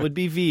 That would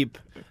be VEEP,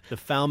 the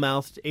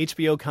foul-mouthed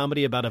HBO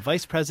comedy about a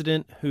vice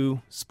president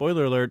who,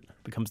 spoiler alert,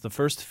 becomes the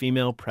first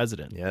female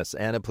president. Yes,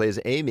 Anna plays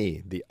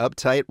Amy, the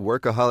uptight,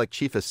 workaholic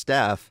chief of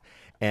staff.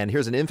 And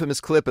here's an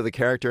infamous clip of the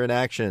character in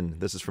action.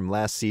 This is from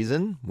last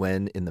season,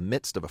 when, in the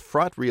midst of a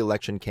fraught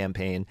re-election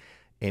campaign,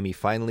 Amy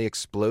finally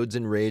explodes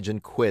in rage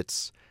and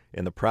quits,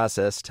 in the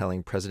process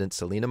telling President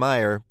Selina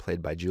Meyer,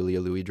 played by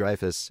Julia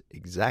Louis-Dreyfus,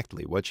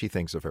 exactly what she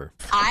thinks of her.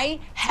 I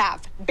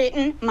have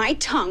bitten my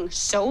tongue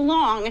so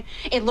long,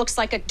 it looks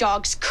like a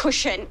dog's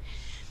cushion.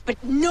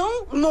 But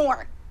no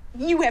more.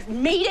 You have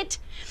made it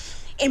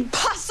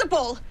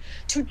impossible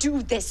to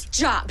do this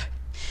job.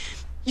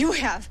 You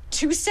have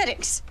two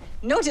settings.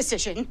 No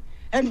decision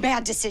and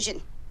bad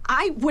decision.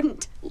 I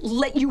wouldn't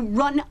let you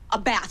run a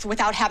bath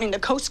without having the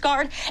Coast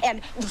Guard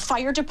and the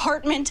fire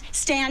department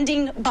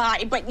standing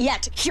by. But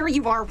yet, here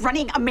you are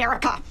running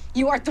America.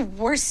 You are the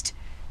worst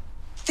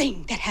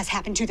thing that has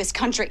happened to this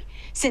country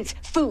since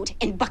food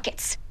in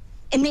buckets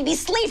and maybe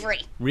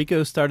slavery.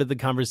 Rico started the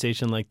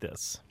conversation like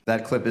this.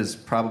 That clip is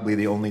probably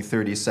the only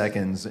 30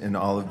 seconds in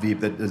all of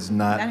VEEP that is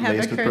not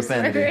laced with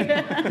profanity.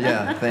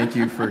 Yeah, thank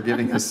you for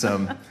giving us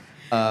some.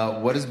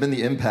 What has been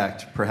the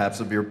impact,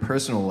 perhaps, of your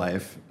personal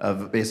life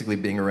of basically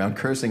being around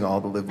cursing all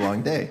the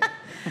livelong day?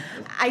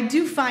 I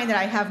do find that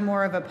I have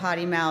more of a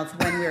potty mouth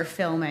when we're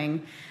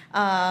filming.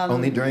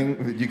 Only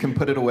during, you can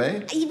put it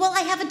away? Well,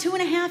 I have a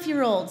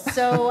 2.5-year-old,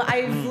 so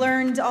I've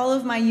learned all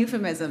of my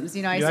euphemisms.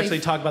 You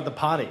actually talk about the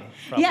potty.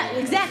 Probably. Yeah,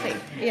 exactly.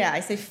 Yeah, I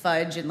say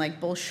fudge and like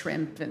bull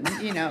shrimp and,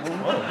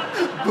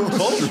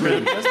 Bull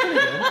shrimp, that's pretty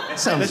good.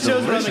 Sounds the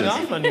show's delicious. rubbing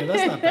off on you,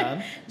 that's not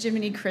bad.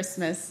 Jiminy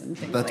Christmas and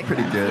things like that. That's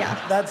pretty good.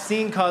 Yeah. That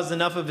scene caused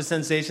enough of a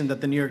sensation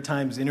that the New York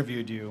Times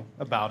interviewed you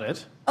about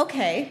it.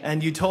 Okay.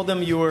 And you told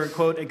them you were,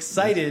 quote,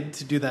 excited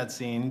to do that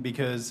scene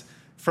because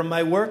from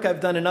my work I've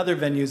done in other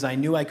venues, I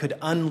knew I could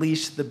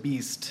unleash the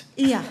beast,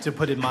 to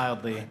put it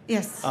mildly.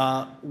 Yes.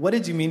 What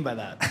did you mean by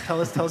that? Tell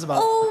us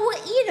about... Oh,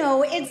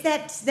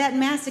 it's that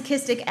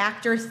masochistic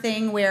actor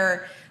thing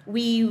where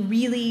we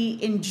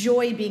really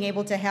enjoy being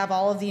able to have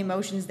all of the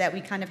emotions that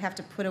we kind of have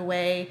to put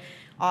away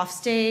off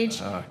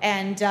stage.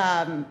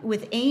 And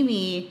with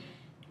Amy,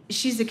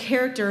 she's a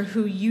character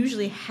who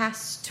usually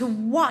has to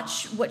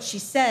watch what she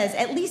says,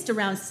 at least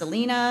around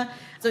Selena.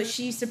 So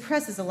she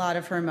suppresses a lot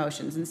of her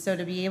emotions, and so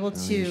to be able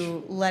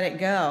to let it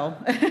go.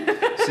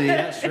 See,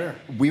 yeah, sure.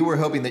 We were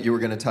hoping that you were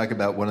going to talk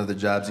about one of the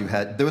jobs you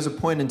had. There was a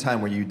point in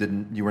time where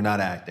you were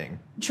not acting.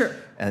 Sure.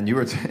 And you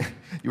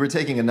were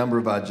taking a number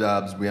of odd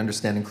jobs. We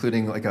understand,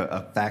 including like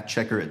a fact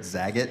checker at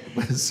Zagat.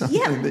 Was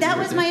something that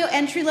was my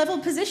entry-level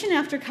position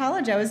after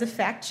college. I was a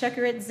fact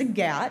checker at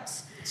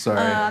Zagat.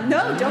 Sorry.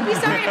 No, don't be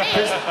sorry to me.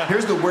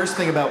 Here's the worst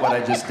thing about what I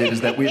just did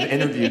is that we've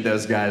interviewed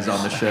those guys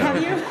on the show.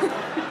 Have you?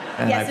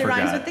 And yes, I it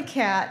rhymes forgot. with the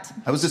cat.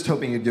 I was just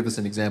hoping you'd give us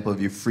an example of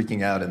you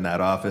freaking out in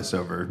that office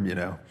over,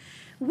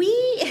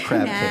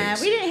 Crab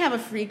cakes. We didn't have a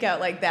freak out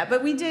like that,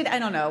 but we did. I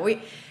don't know.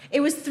 It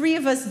was three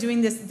of us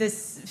doing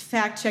this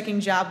fact checking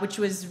job, which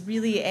was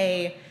really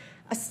a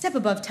step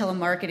above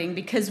telemarketing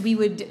because we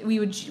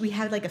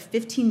had like a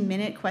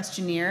 15-minute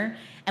questionnaire.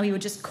 And we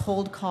would just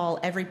cold call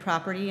every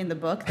property in the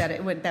book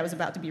that was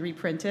about to be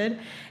reprinted.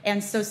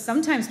 And so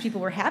sometimes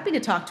people were happy to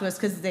talk to us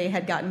because they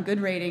had gotten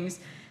good ratings.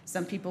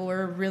 Some people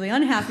were really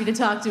unhappy to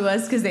talk to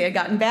us because they had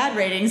gotten bad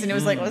ratings. And it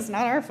was like, well, it's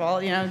not our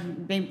fault,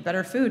 make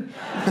better food.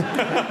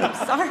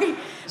 Sorry.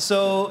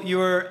 So you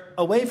were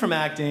away from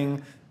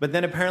acting, but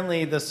then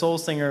apparently the soul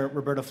singer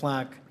Roberta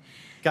Flack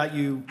got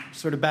you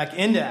sort of back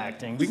into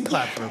acting. We can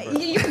clap for her.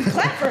 You can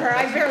clap for her.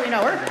 I barely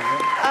know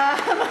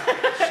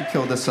her. She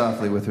killed us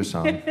softly with her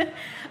song.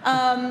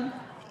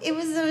 It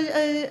was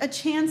a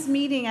chance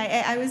meeting.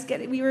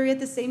 We were at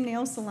the same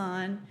nail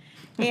salon,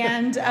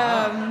 and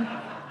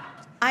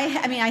I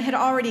had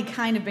already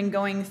kind of been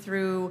going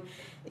through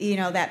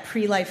that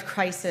pre-life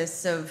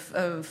crisis of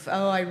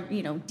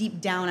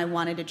deep down I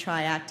wanted to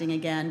try acting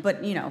again,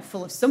 but,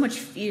 full of so much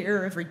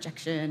fear of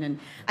rejection. And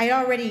I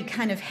already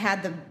kind of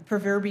had the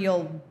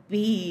proverbial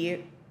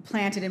bee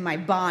planted in my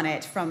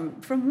bonnet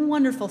from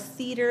wonderful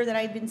theater that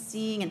I'd been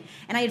seeing.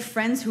 And I had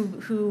friends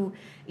who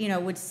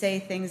would say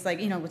things like,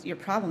 what your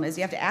problem is,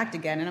 you have to act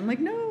again. And I'm like,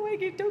 no,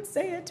 don't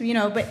say it,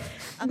 But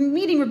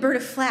meeting Roberta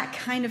Flack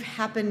kind of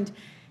happened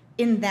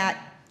in that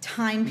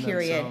time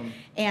period.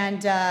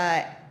 And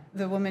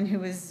the woman who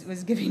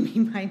was giving me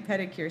my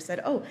pedicure said,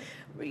 "Oh,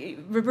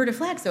 Roberta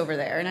Flack's over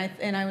there,"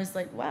 and I was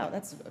like, "Wow,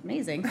 that's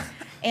amazing."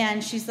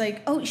 And she's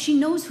like, "Oh, she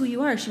knows who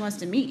you are. She wants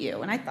to meet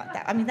you." And I thought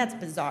that's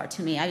bizarre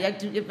to me.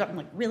 I'm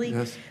like, really?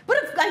 Yes. But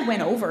I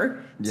went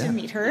over to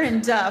meet her,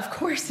 and of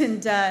course,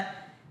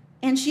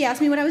 and she asked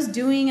me what I was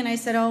doing, and I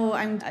said, "Oh,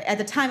 at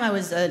the time I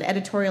was an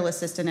editorial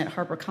assistant at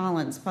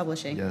HarperCollins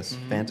Publishing." Yes,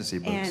 fantasy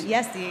books.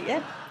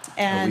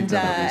 And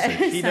and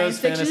he knows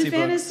fantasy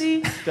books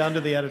down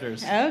to the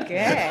editors.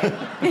 Okay.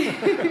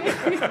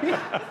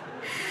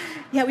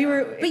 Yeah, we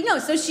were, but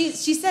so she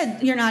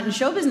said, "You're not in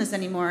show business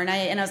anymore," and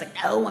I was like,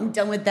 "No, I'm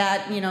done with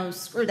that.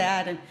 Screw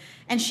that."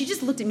 And she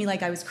just looked at me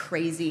like I was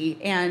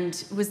crazy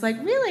and was like,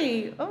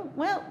 "Really? Oh,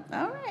 well,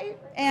 all right."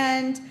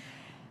 And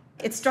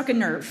it struck a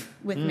nerve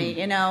with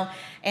me, and I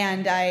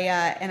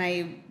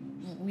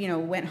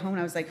went home and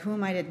I was like, who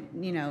am I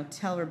to,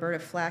 tell Roberta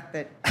Flack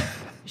that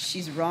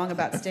she's wrong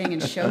about staying in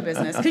show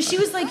business? Because she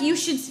was like, you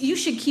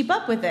should keep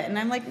up with it. And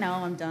I'm like, no,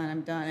 I'm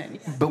done.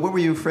 But what were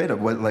you afraid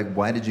of?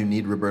 Why did you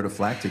need Roberta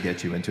Flack to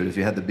get you into it? If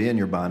you had the bee in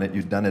your bonnet,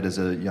 you'd done it as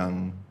a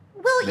young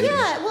lady.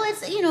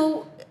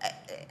 It's,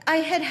 I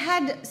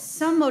had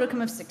some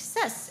modicum of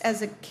success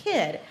as a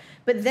kid,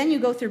 but then you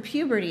go through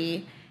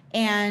puberty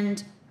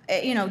and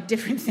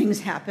different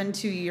things happen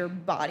to your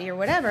body or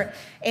whatever,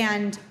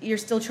 and you're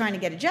still trying to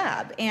get a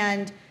job.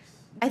 And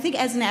I think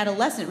as an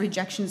adolescent,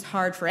 rejection's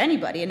hard for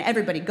anybody, and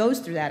everybody goes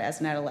through that as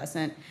an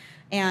adolescent.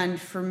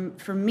 And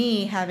for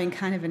me, having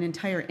kind of an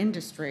entire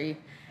industry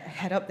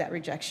head up that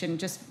rejection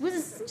just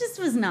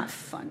was not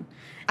fun.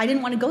 I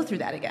didn't want to go through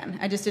that again.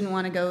 I just didn't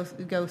want to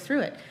go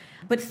through it.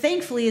 But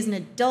thankfully, as an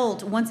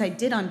adult, once I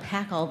did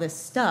unpack all this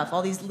stuff,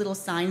 all these little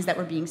signs that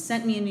were being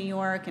sent me in New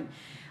York, and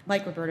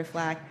like Roberta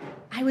Flack,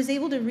 I was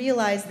able to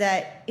realize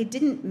that it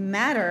didn't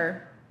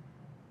matter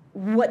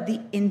what the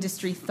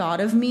industry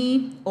thought of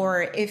me,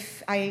 or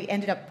if I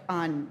ended up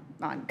on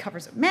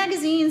covers of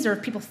magazines, or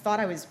if people thought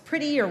I was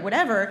pretty or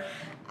whatever.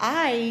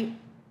 I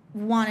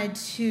wanted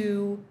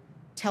to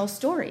tell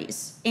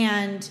stories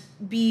and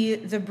be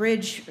the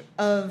bridge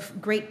of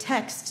great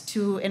text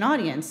to an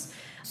audience.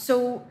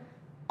 So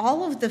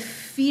all of the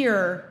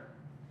fear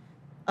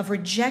of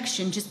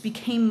rejection just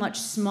became much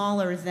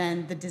smaller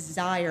than the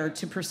desire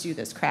to pursue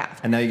this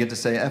craft. And now you get to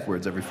say F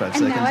words every 5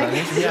 seconds.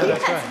 Yeah,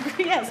 that's right.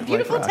 Yes,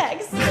 beautiful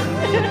text.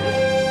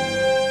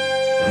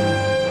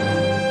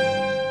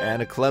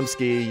 Anna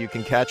Chlumsky, you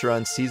can catch her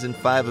on season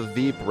 5 of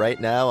VEEP right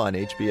now on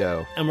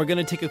HBO. And we're going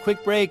to take a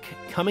quick break.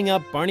 Coming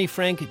up, Barney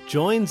Frank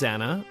joins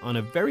Anna on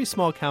a very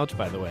small couch,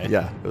 by the way.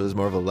 Yeah, it was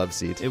more of a love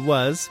seat. It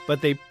was,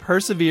 but they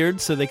persevered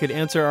so they could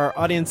answer our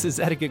audience's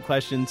etiquette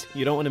questions.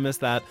 You don't want to miss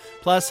that.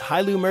 Plus,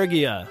 Hailu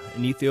Mergia,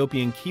 an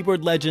Ethiopian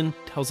keyboard legend,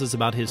 tells us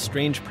about his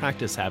strange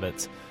practice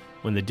habits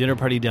when the Dinner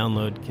Party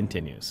Download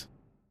continues.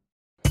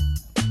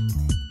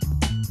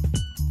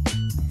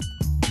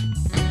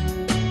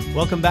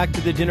 Welcome back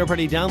to the Dinner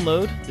Party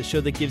Download, the show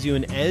that gives you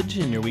an edge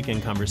in your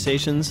weekend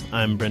conversations.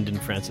 I'm Brendan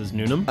Francis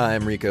Noonan.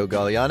 I'm Rico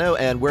Galliano,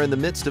 and we're in the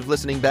midst of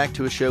listening back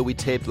to a show we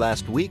taped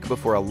last week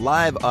before a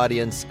live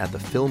audience at the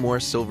Fillmore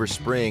Silver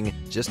Spring,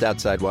 just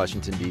outside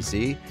Washington,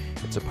 D.C.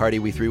 It's a party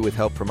we threw with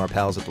help from our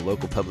pals at the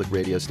local public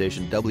radio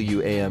station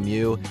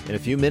WAMU. In a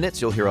few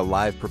minutes, you'll hear a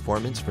live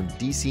performance from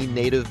D.C.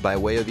 native by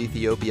way of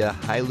Ethiopia,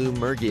 Hailu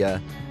Mergia.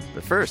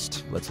 But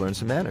first, let's learn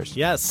some manners.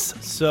 Yes.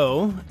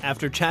 So,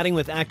 after chatting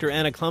with actor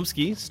Anna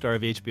Chlumsky, star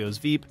of HBO's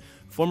VEEP,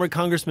 former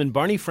Congressman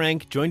Barney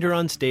Frank joined her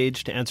on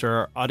stage to answer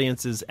our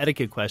audience's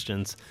etiquette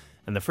questions.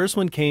 And the first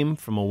one came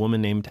from a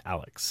woman named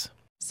Alex.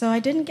 So I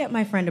didn't get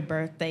my friend a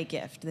birthday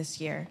gift this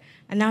year,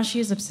 and now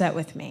she is upset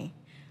with me.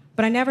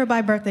 But I never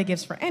buy birthday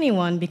gifts for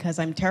anyone because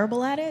I'm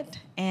terrible at it,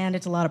 and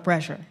it's a lot of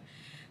pressure.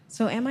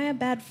 So am I a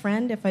bad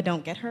friend if I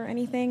don't get her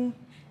anything?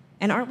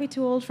 And aren't we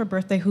too old for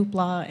birthday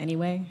hoopla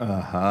anyway?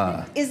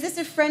 Uh-huh. Is this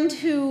a friend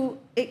who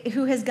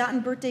has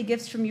gotten birthday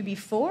gifts from you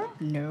before?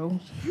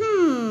 No.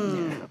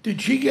 No. Did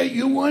she get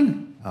you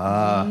one?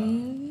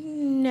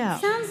 No.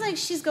 Sounds like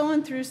she's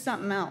going through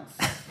something else.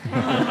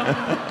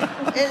 I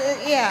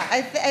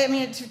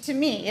mean, to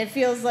me, it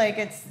feels like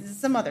it's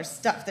some other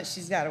stuff that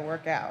she's got to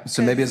work out.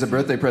 So maybe as a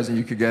birthday present,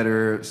 you could get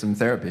her some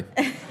therapy.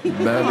 That'd be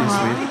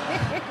sweet.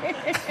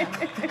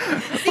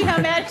 See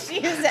how mad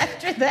she is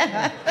after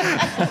that.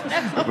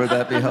 Would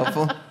that be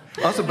helpful?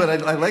 Also, but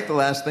I like the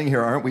last thing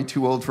here. Aren't we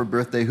too old for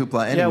birthday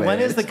hoopla anyway? Yeah, when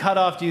is the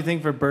cutoff, do you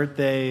think, for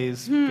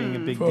birthdays being a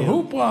big for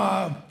deal? For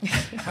hoopla,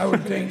 I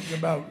would think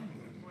about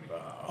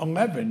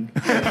 11.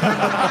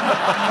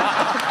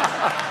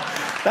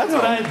 That's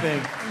what I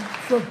think.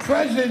 For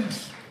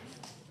presents,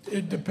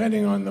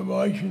 Depending on the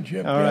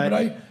relationship. All right.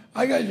 But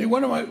I got to say,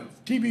 one of my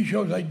TV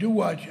shows I do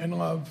watch and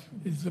love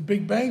is The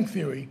Big Bang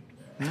Theory.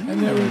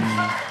 And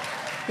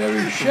there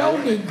is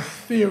Sheldon's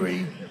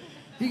theory.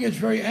 He gets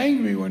very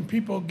angry when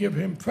people give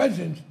him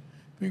presents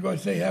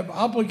because they have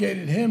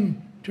obligated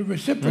him to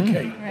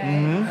reciprocate.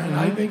 And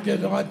I think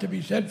there's a lot to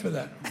be said for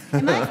that.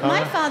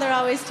 My father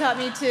always taught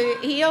me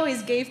he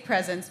always gave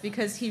presents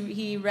because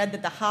he read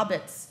that the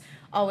hobbits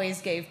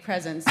always gave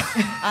presents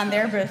on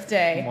their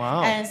birthday.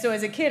 Wow. And so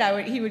as a kid,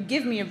 he would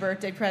give me a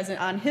birthday present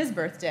on his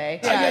birthday.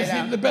 I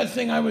guess the best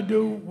thing I would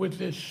do with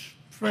this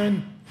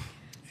friend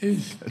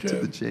is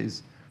to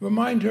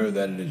remind her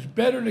that it is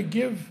better to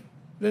give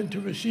than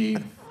to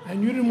receive,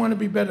 and you didn't want to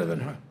be better than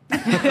her.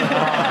 Elegant.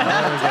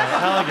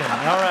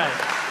 All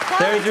right.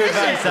 There's your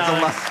advice,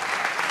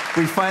 Alex.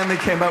 We finally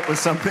came up with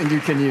something you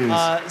can use.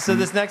 So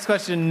this next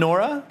question,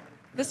 Nora?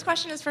 This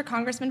question is for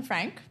Congressman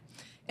Frank.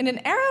 In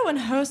an era when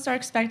hosts are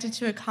expected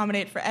to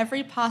accommodate for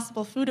every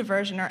possible food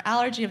aversion or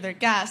allergy of their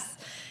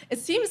guests, it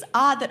seems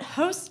odd that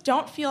hosts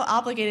don't feel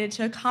obligated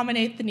to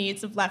accommodate the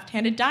needs of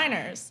left-handed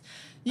diners.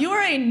 You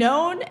are a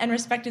known and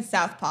respected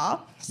southpaw,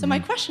 so my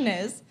question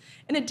is,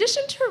 in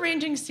addition to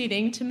arranging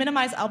seating to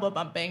minimize elbow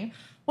bumping,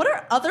 what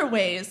are other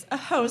ways a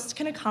host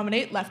can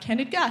accommodate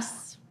left-handed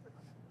guests?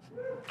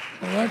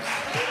 Wow,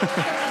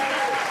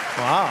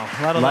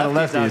 a lot of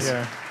lefties out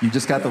here. You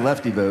just got the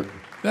lefty vote.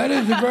 That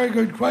is a very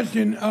good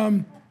question.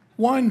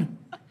 One,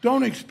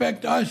 don't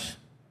expect us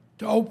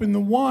to open the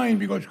wine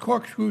because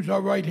corkscrews are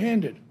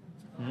right-handed.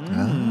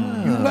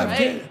 You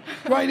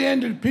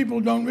right-handed people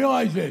don't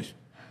realize this,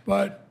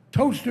 but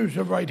toasters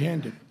are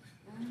right-handed.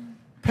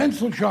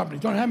 Pencil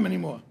sharpeners, don't have them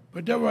anymore,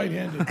 but they're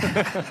right-handed.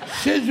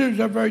 Scissors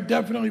are very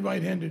definitely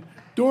right-handed.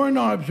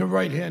 Doorknobs are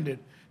right-handed.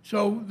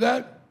 So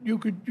that you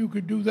could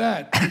do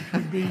that, which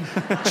would be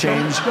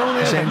change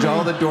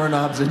all the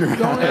doorknobs in your house.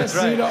 Don't ask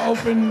me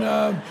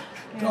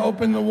to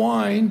open the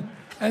wine.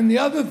 And the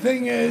other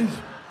thing is,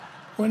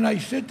 when I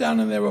sit down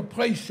and there are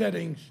place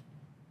settings,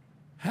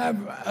 have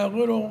a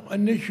little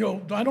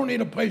initial. I don't need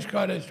a place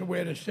card as to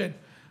where to sit.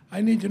 I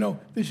need to know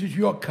this is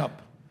your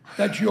cup.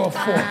 That's your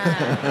fork. So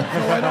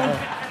I don't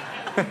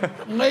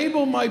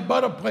label my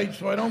butter plate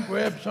so I don't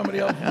grab somebody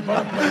else's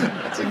butter plate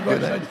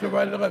because that's the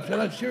right or the left. So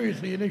that's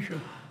seriously an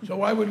issue.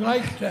 So I would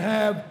like to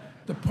have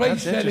the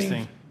place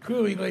settings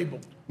clearly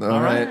labeled.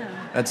 All right.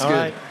 That's good.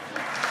 Right.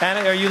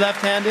 Anna, are you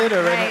left-handed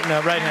or right?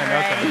 No,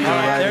 right-handed. Okay. All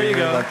right, there you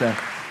go.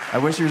 I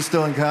wish you were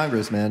still in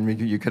Congress, man.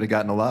 You could have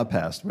gotten a law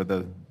passed where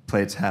the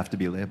plates have to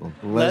be labeled.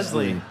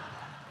 Leslie.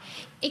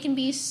 It can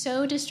be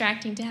so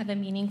distracting to have a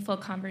meaningful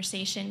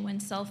conversation when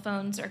cell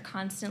phones are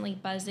constantly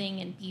buzzing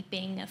and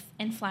beeping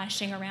and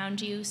flashing around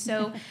you.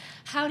 So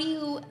how do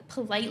you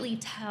politely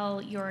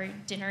tell your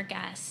dinner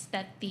guests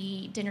that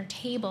the dinner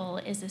table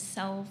is a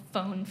cell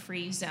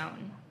phone-free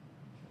zone?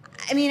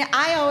 I mean,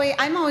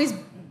 I'm always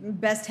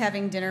best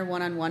having dinner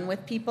one-on-one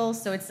with people,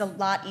 so it's a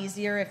lot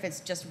easier if it's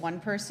just one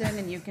person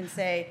and you can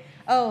say,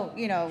 oh,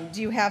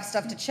 do you have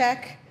stuff to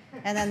check?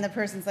 And then the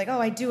person's like, oh,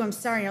 I do, I'm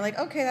sorry. And you're like,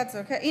 okay, that's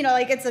okay.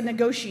 It's a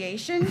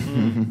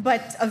negotiation,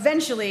 but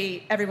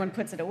eventually everyone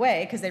puts it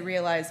away because they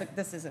realize like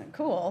this isn't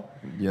cool.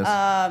 Yes.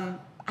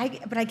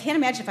 But I can't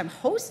imagine if I'm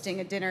hosting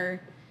a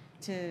dinner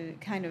to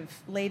kind of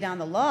lay down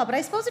the law. But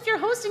I suppose if you're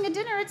hosting a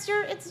dinner, it's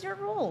your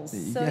rules.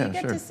 So you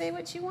get to say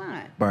what you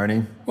want.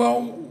 Barney?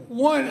 Well,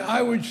 one,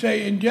 I would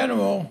say in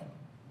general,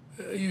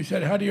 you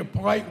said, how do you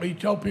politely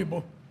tell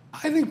people?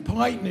 I think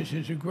politeness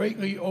is a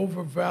greatly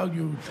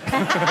overvalued.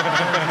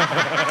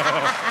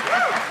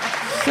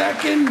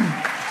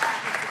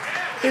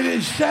 It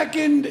is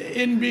second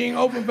in being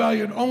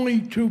overvalued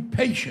only to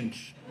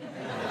patience.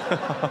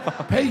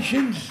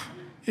 Patience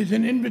is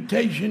an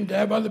invitation to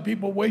have other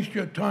people waste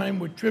your time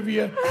with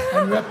trivia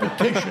and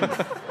repetition.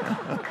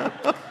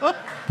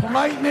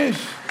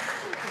 Politeness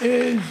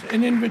is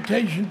an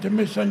invitation to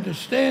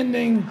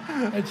misunderstanding,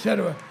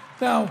 etc.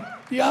 Now,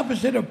 the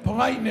opposite of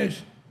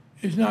politeness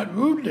is not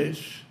rudeness,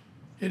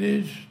 it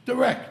is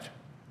direct.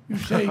 You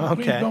say,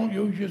 please don't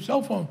use your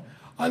cell phone.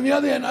 On the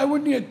other hand, I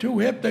wouldn't get too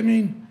hip. I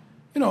mean,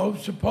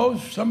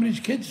 suppose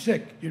somebody's kid's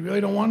sick. You really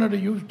don't want her to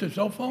use the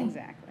cell phone?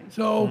 Exactly.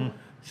 So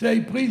say,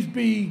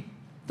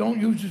 don't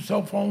use the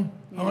cell phone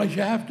unless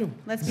you have to.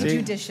 Let's be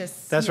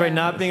judicious. That's right,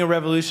 not being a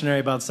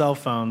revolutionary about cell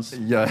phones.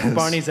 Yes.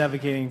 Barney's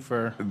advocating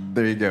for...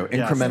 There you go,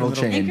 incremental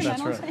change.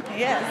 That's right.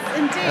 Yes,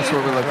 indeed. That's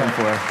what we're looking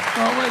for.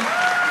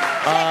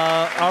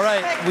 All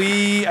right,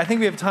 I think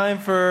we have time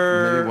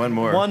for maybe one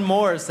more. One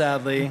more,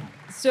 sadly.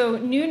 So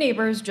new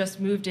neighbors just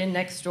moved in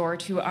next door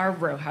to our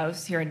row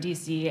house here in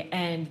D.C.,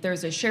 and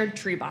there's a shared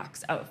tree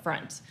box out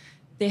front.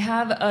 They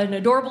have an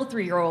adorable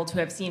 3-year-old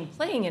who I've seen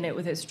playing in it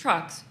with his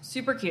trucks.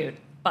 Super cute.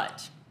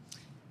 But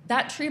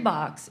that tree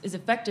box is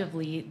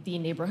effectively the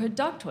neighborhood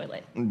dog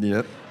toilet.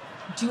 Yep.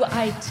 Do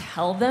I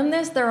tell them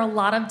this? There are a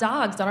lot of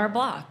dogs on our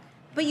block.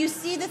 But you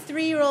see the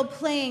 3-year-old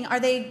playing. Are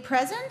they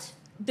present?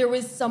 There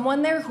was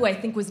someone there who I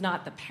think was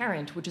not the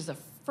parent, which is a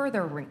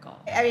further wrinkle?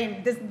 I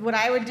mean, what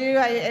I would do,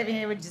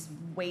 I would just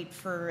wait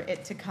for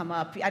it to come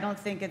up. I don't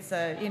think it's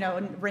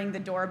ring the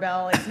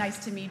doorbell. It's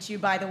nice to meet you,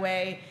 by the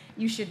way.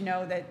 You should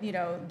know that,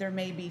 there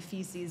may be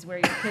feces where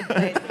your kid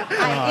plays. All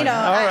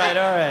right.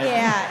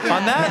 Yeah.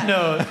 On that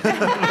note,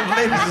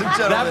 ladies and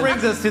gentlemen, that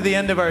brings us to the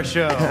end of our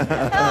show.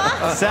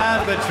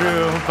 Sad but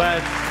true,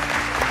 but...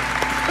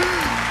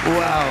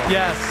 Wow.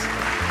 Yes.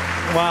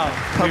 Wow.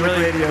 Public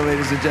radio,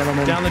 ladies and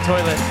gentlemen. Down the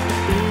toilet.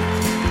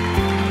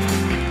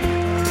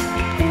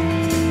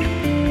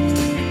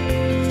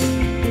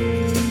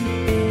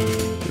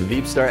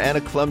 VEEP star Anna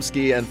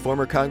Chlumsky and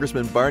former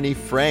Congressman Barney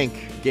Frank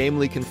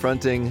gamely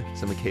confronting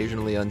some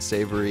occasionally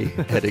unsavory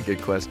etiquette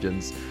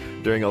questions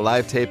during a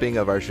live taping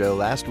of our show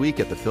last week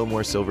at the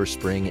Fillmore Silver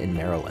Spring in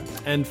Maryland.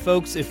 And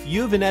folks, if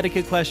you have an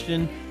etiquette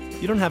question,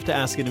 you don't have to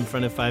ask it in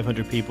front of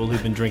 500 people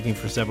who've been drinking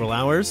for several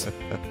hours.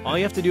 All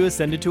you have to do is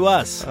send it to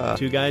us,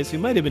 two guys who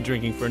might have been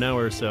drinking for an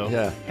hour or so.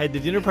 Yeah. Head to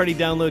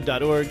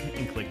dinnerpartydownload.org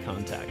and click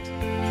contact.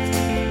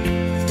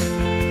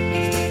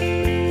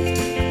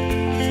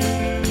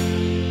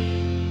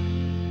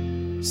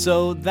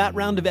 So that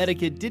round of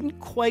etiquette didn't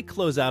quite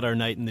close out our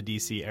night in the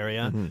D.C.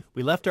 area. Mm-hmm.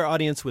 We left our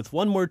audience with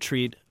one more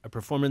treat, a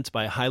performance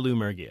by Hailu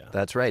Mergia.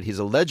 That's right. He's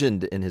a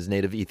legend in his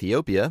native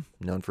Ethiopia,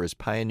 known for his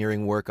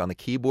pioneering work on the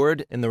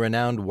keyboard in the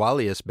renowned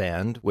Walias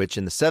Band, which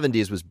in the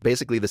 70s was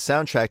basically the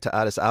soundtrack to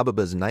Addis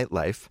Abeba's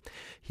nightlife.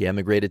 He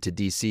emigrated to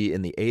D.C.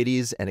 in the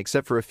 80s, and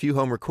except for a few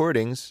home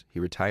recordings, he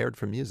retired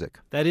from music.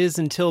 That is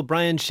until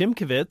Brian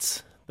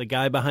Shimkovitz, the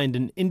guy behind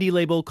an indie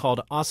label called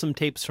Awesome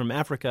Tapes from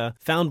Africa,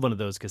 found one of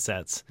those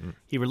cassettes.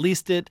 He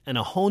released it, and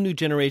a whole new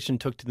generation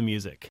took to the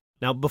music.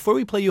 Now, before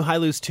we play you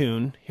Hailu's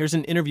tune, here's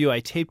an interview I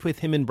taped with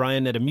him and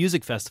Brian at a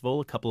music festival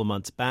a couple of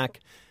months back.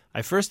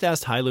 I first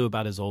asked Hailu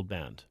about his old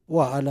band.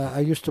 Well,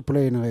 I used to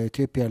play in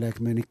Ethiopia, like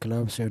many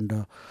clubs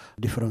and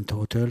different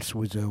hotels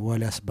with the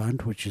Wallace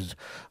Band, which is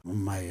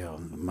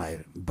my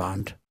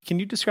band. Can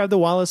you describe the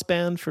Wallace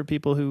Band for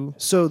people who...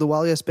 So the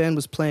Wallace Band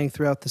was playing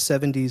throughout the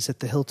 70s at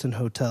the Hilton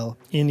Hotel.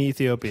 In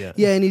Ethiopia?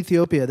 Yeah, in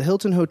Ethiopia. The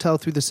Hilton Hotel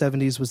through the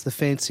 70s was the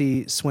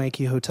fancy,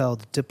 swanky hotel.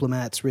 The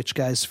diplomats, rich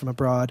guys from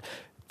abroad,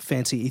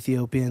 fancy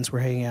Ethiopians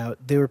were hanging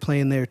out. They were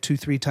playing there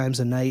 2-3 times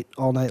a night,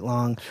 all night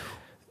long.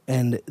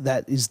 And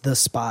that is the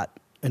spot,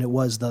 and it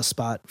was the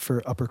spot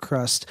for upper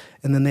crust.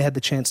 And then they had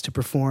the chance to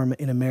perform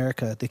in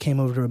America. They came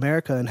over to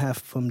America, and half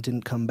of them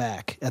didn't come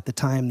back. At the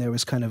time, there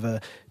was kind of a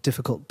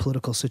difficult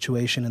political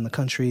situation in the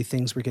country.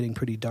 Things were getting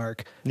pretty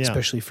dark,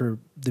 especially for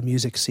the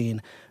music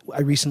scene.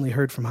 I recently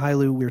heard from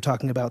Hailu, we were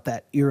talking about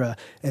that era,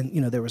 and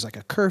there was like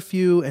a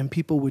curfew, and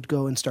people would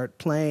go and start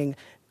playing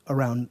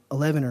around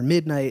 11 or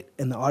midnight,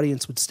 and the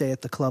audience would stay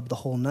at the club the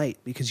whole night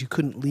because you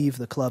couldn't leave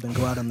the club and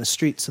go out on the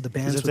street. So the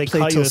bands would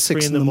play till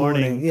 6 in the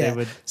morning.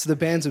 Yeah. So the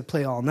bands would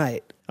play all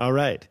night. All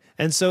right.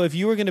 And so if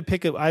you were going to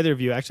pick up, either of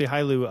you, actually,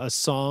 Hailu, a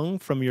song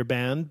from your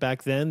band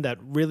back then that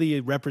really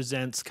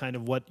represents kind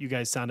of what you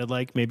guys sounded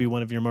like, maybe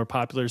one of your more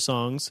popular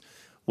songs,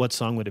 what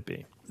song would it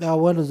be?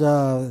 Well,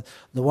 the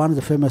one of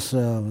the famous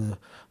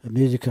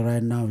music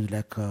right now is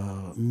like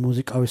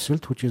Musik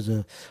Ausselt, which is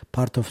a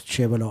part of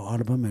Chebelo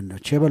album, and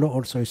Chebelo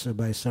also is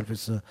by itself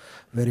is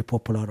very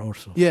popular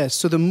also. Yes,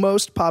 so the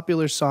most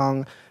popular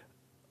song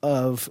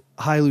of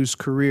Hailu's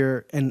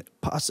career, and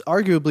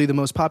arguably the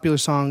most popular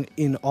song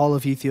in all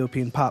of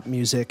Ethiopian pop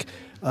music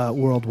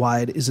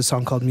worldwide, is a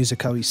song called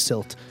Musikawi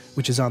Silt,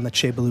 which is on the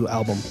Chebelu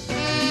album.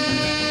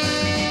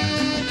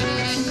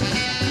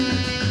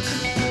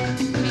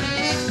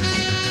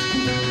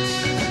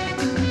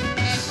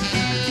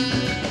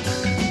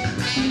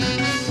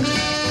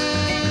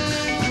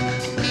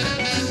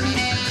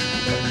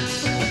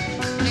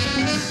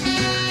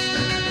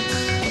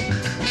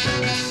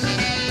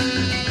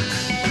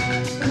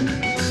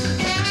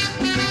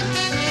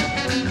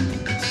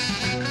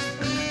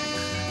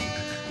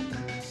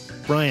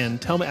 Brian,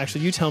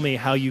 you tell me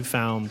how you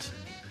found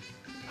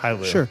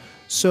Hailu. Sure.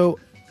 So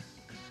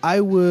I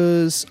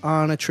was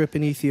on a trip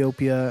in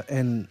Ethiopia,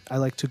 and I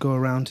like to go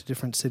around to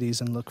different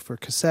cities and look for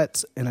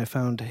cassettes, and I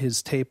found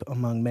his tape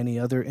among many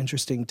other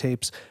interesting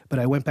tapes. But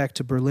I went back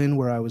to Berlin,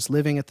 where I was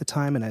living at the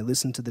time, and I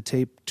listened to the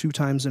tape 2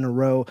 times in a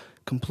row,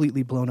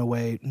 completely blown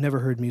away, never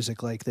heard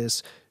music like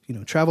this.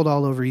 Traveled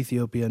all over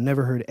Ethiopia,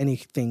 never heard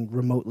anything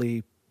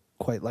remotely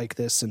quite like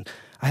this, and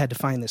I had to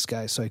find this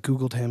guy, so I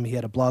Googled him. He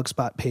had a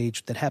Blogspot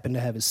page that happened to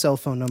have his cell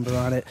phone number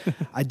on it.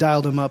 I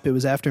dialed him up. It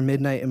was after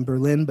midnight in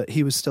Berlin, but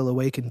he was still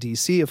awake in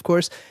D.C., of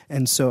course,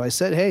 and so I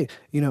said, hey,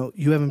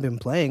 you haven't been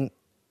playing,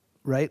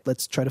 right?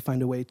 Let's try to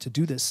find a way to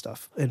do this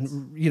stuff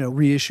and,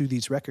 reissue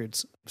these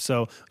records.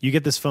 So you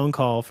get this phone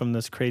call from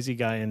this crazy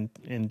guy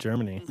in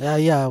Germany.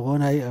 Yeah.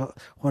 When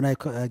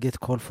I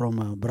get call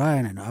from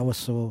Brian, and I was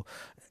so...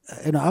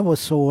 I was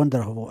so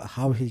wonder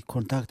how he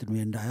contacted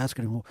me, and I asked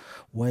him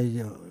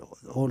why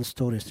all the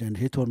stories, and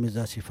he told me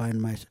that he find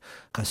my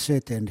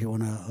cassette and he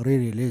wanna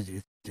re-release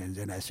it. And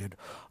then I said,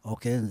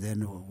 okay, and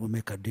then we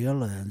make a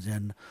deal, and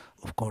then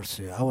of course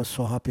I was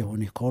so happy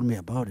when he called me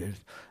about it,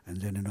 and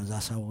then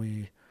that's how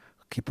we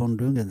keep on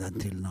doing it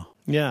until now.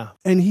 Yeah.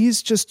 And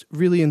he's just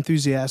really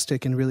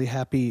enthusiastic and really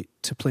happy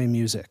to play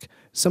music.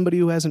 Somebody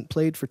who hasn't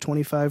played for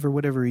 25 or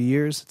whatever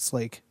years, it's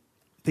like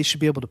they should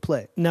be able to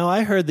play. Now,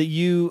 I heard that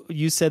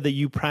you said that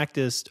you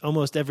practiced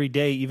almost every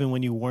day, even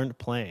when you weren't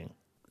playing.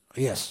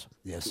 Yes,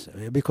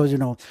 because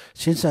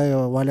since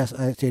while I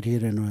stayed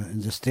here in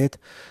the state,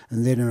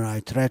 and then I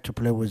tried to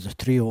play with the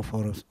trio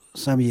for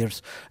some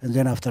years, and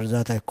then after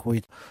that I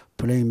quit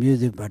playing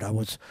music, but I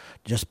was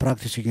just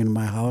practicing in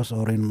my house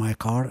or in my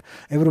car,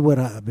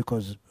 everywhere,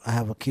 because I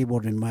have a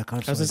keyboard in my car. I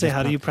was going to say,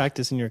 how do you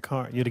practice in your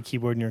car? You had a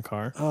keyboard in your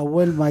car?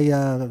 Well,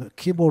 my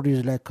keyboard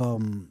is like,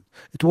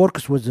 it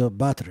works with a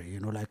battery,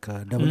 like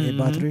a AA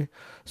battery.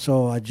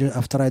 So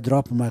after I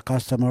drop my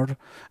customer,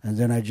 and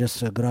then I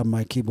just grab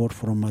my keyboard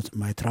from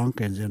my trunk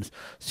and then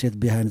sit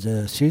behind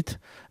the seat,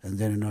 and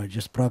then I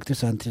just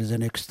practice until the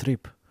next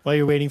trip. While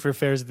you're waiting for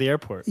fares at the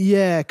airport.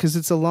 Yeah, because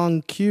it's a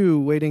long queue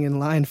waiting in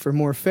line for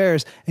more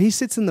fares. And he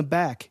sits in the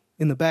back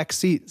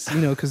seats,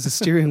 because the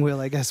steering wheel,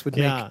 I guess, would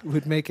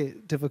make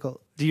it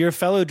difficult. Do your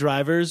fellow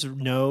drivers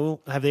know?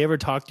 Have they ever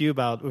talked to you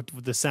about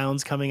the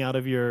sounds coming out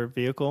of your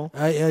vehicle?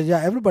 Yeah,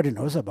 everybody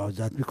knows about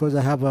that because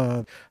I have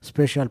a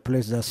special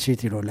place that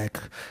sit, like.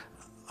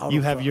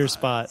 You have your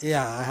spot.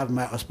 Yeah, I have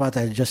my spot.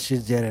 I just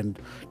sit there and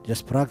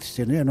just practice.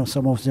 And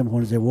some of them,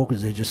 when they walk,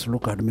 they just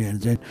look at me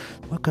and say,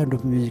 "What kind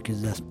of music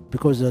is that?"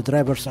 Because the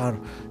drivers are,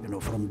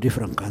 from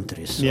different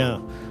countries. So yeah,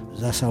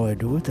 that's how I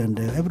do it, and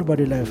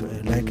everybody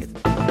like it.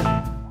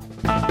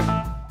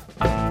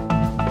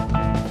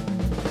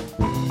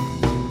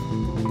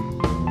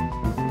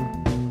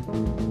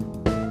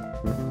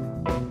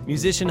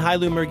 Musician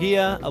Hailu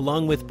Mergia,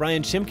 along with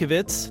Brian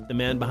Shimkevitz, the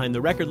man behind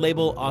the record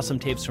label Awesome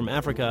Tapes from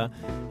Africa.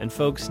 And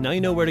folks, now you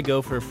know where to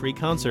go for a free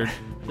concert,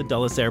 the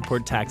Dulles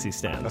Airport taxi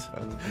stand.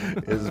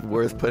 It's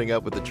worth putting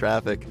up with the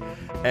traffic.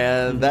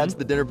 And that's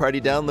the Dinner Party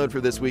download for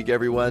this week,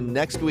 everyone.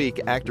 Next week,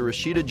 actor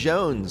Rashida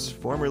Jones,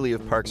 formerly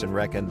of Parks and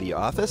Rec and The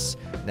Office,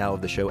 now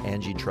of the show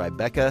Angie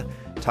Tribeca,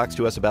 talks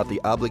to us about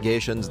the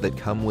obligations that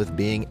come with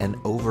being an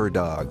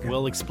overdog.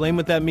 We'll explain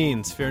what that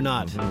means, fear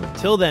not.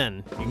 Till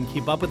then, you can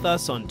keep up with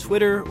us on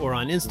Twitter or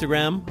on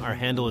Instagram. Our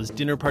handle is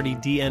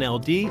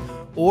DinnerPartyDNLD.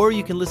 Or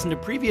you can listen to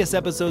previous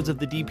episodes of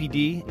the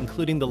DPD,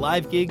 including the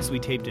live gigs we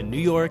taped in New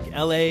York,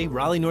 LA,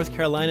 Raleigh, North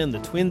Carolina, and the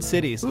Twin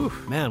Cities.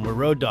 Oof. Man, we're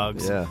road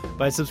dogs. Yeah.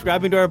 By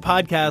subscribing to our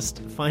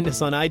podcast, find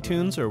us on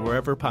iTunes or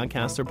wherever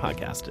podcasts are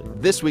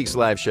podcasted. This week's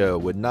live show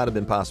would not have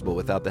been possible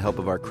without the help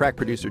of our crack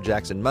producer,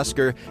 Jackson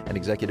Musker, and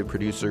executive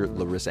producer,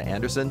 Larissa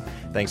Anderson.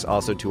 Thanks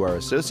also to our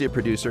associate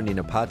producer,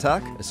 Nina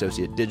Patak,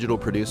 associate digital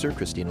producer,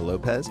 Christina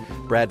Lopez,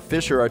 Brad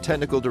Fisher, our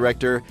technical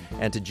director,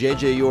 and to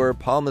JJ Yor,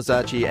 Paul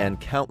Mazzacci, and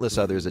countless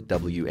others at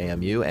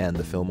WAMU and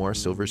the Fillmore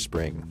Silver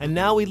Spring. And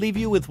now we leave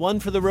you with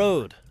One for the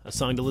Road, a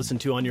song to listen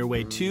to on your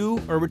way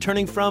to or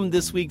returning from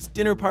this week's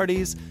dinner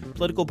parties,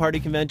 political party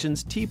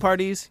conventions, tea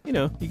parties.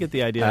 You get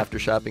the idea. After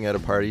shopping at a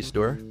party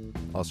store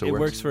also works. It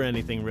works for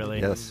anything, really.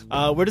 Yes.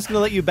 We're just going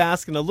to let you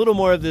bask in a little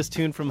more of this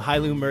tune from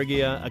Hailu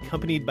Mergia,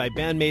 accompanied by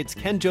bandmates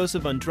Ken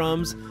Joseph on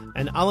drums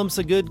and Alam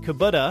Sagud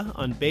Kabuda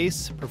on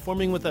bass,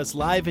 performing with us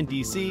live in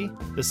D.C.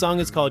 The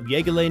song is called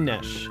Yegele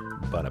Nesh.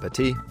 Bon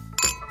appetit.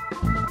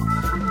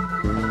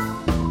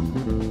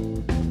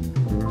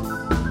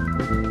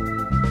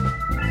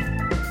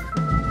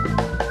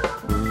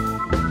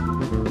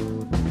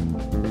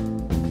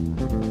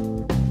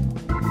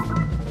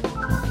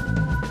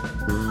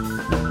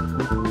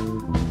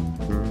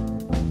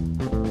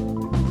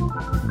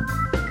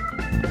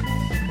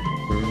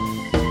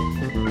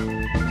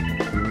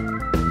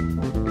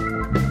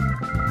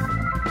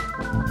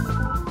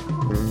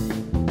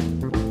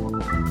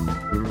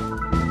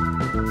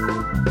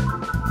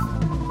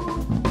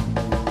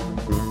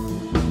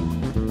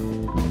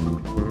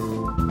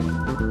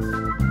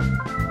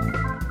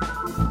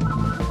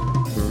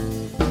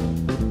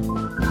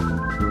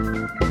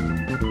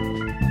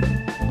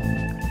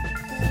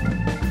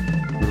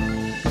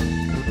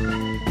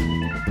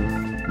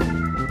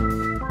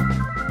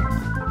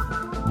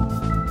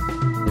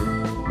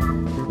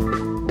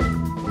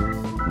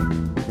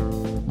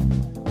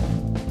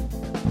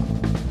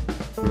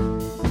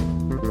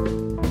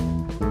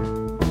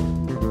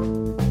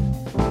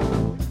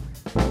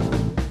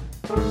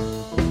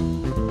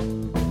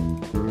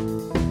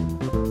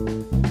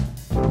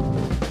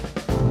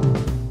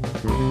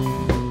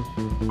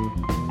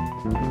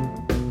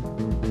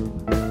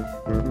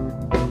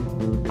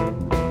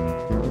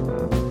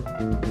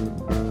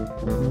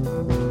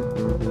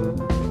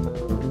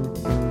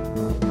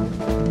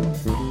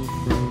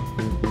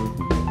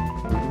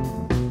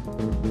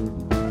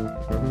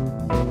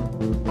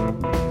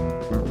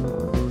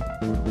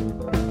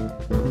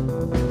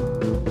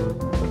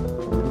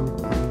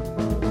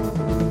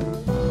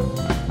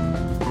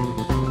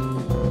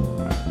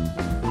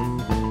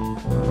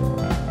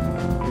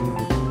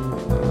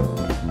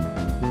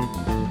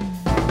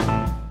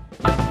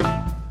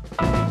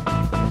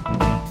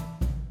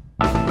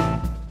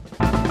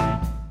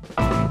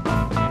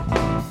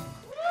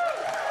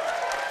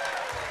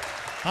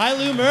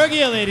 Hailu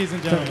Mergia, ladies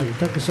and gentlemen.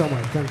 Thank you so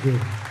much. Thank you.